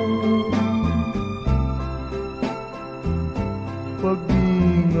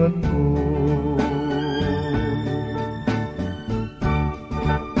pag-ingat ko.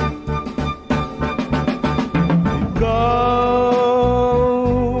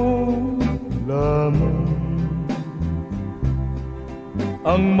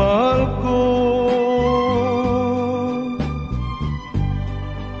 Ang mahal ko,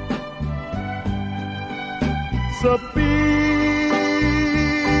 sa piling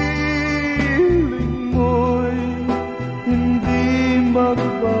mo'y hindi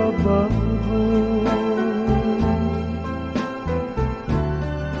magbabago.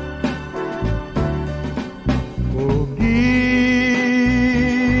 O giliw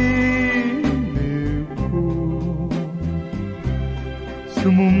ko,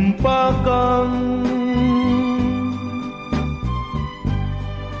 sumumpa kang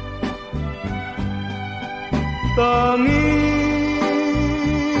tanging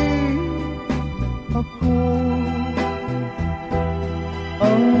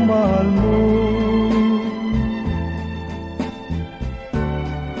mahal mo.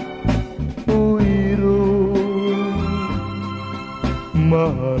 Oiro,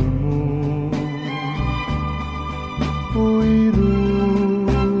 mahal mo. Oiro,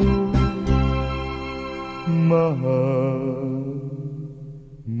 mahal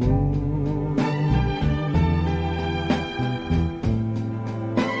mo.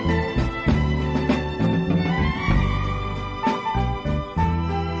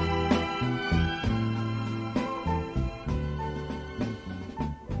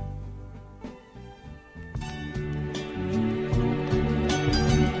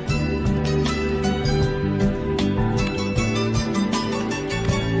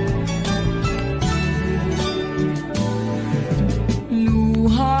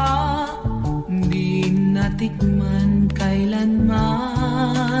 Tikman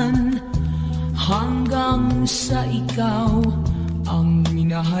kailanman hanggang sa ikaw ang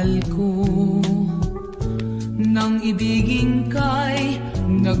minahal ko. Nang ibigin kay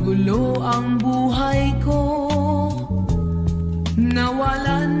nagulo ang buhay ko,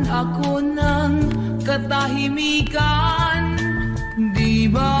 nawalan ako ng katahimikan. Di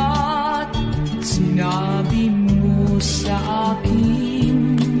ba't sinabi mo sa akin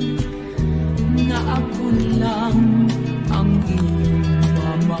na ako lang ang iyong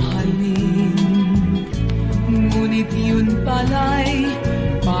mamahalin? Ngunit yun pala'y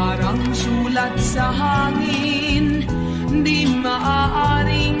parang sulat sa hangin, di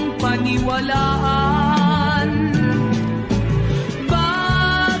maaaring paniwalaan.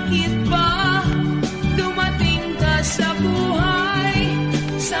 Bakit ba dumating ka sa buhay,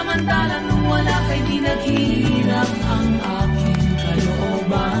 samantalang nung wala kay di naghihirap ang aking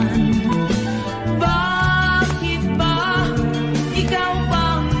kalooban? Bakit ba ikaw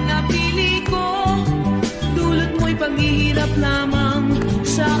pang napili ko? Dulot mo'y paghihirap lamang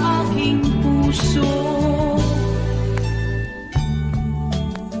sa aking puso.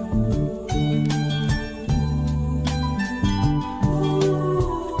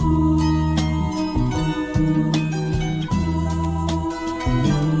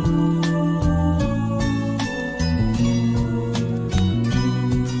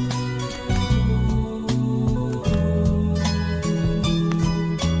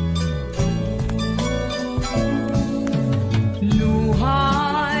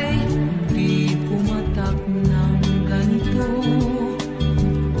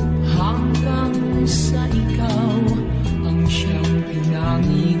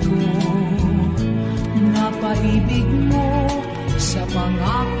 Paibig mo sa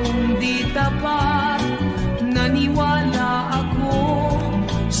pangakong di tapat, naniwala ako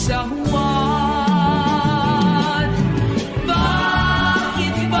sa huwad.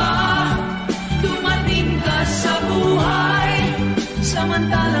 Bakit ba dumating ka sa buhay,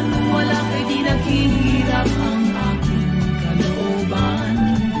 samantalang nung wala kay di naghihirap ang aking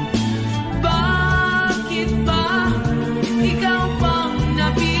kalooban? Bakit ba ikaw pang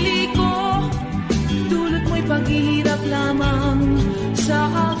napili ko? Paghihirap lamang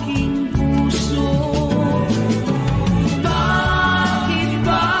sa aking puso. Bakit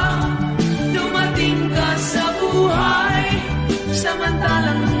ba dumating ka sa buhay,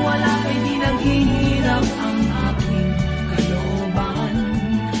 samantalang wala kay di naghihirap ang aking kalooban?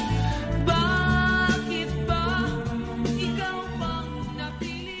 Bakit ba ikaw pang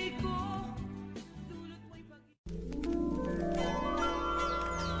napili ko? Dulot mo'y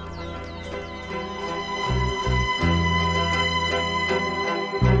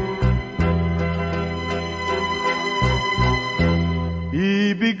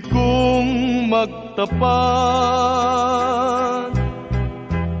Ibig kong magtapat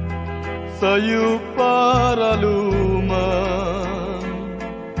sa'yo para lumang,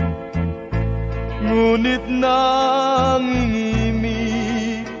 ngunit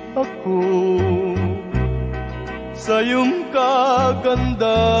nangingimik ako sa iyong kagandahan.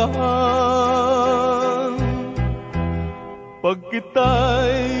 Pag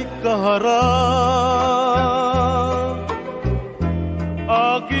kita'y kaharap,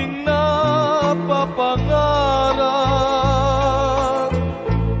 aking napapangarap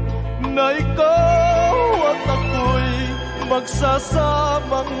na ikaw at ako'y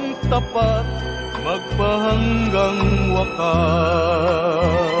magsasamang tapat, magpahanggang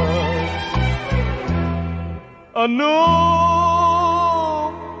wakas. Ano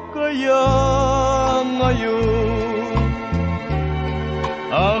kaya ngayon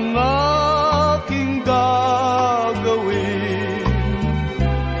ang aking gagawin?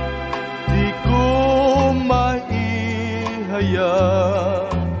 Di ko maihaya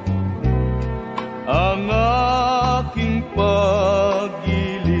ang aking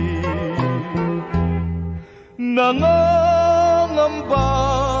pag-ibig. Nangangamba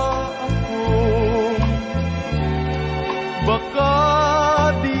ako, baka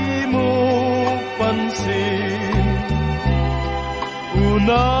di mo pansin.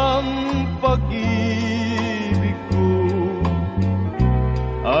 Unang pag-ibig ko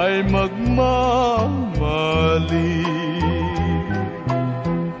ay magmamali.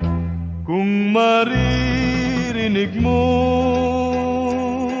 Kung maririnig mo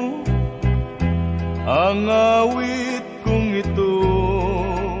ang awit kong ito,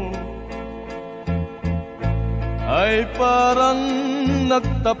 ay parang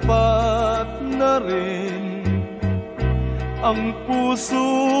nagtapat na rin ang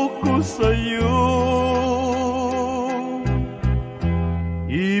puso ko sa'yo.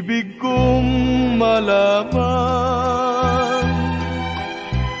 Ibig kong malaman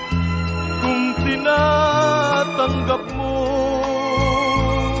kung tinatanggap mo.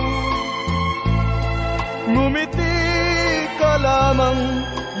 Ngumiti ka lamang,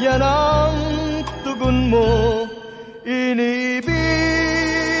 yan ang tugon mo. Inibig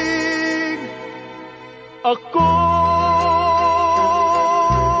ako.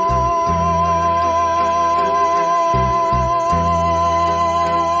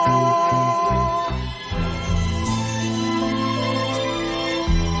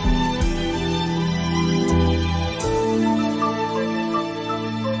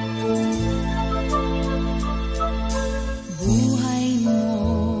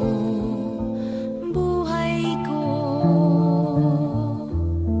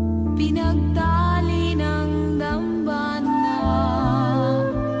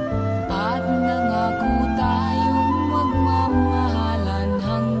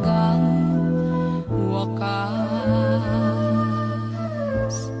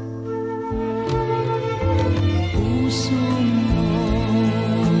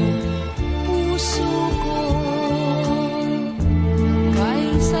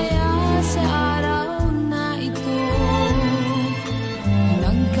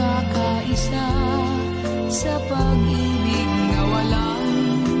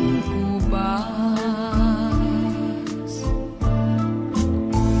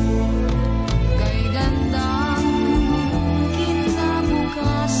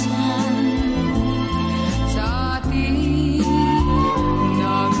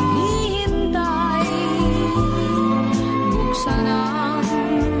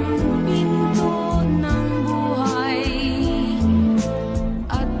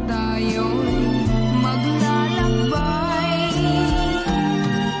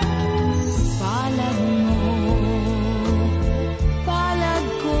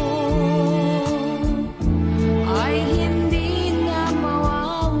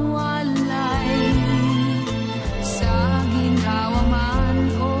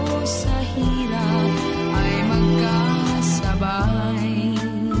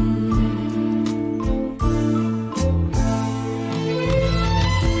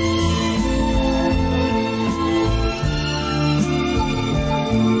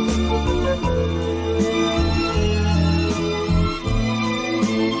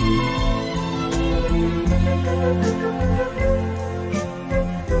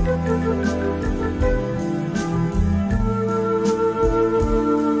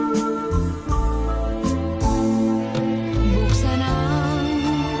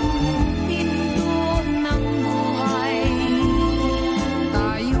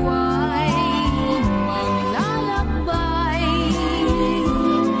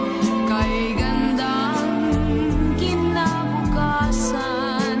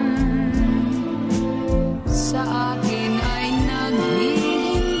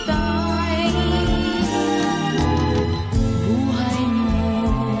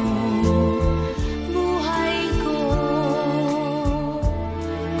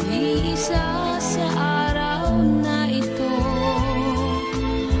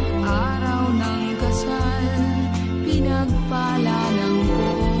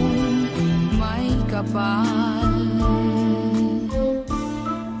 pa.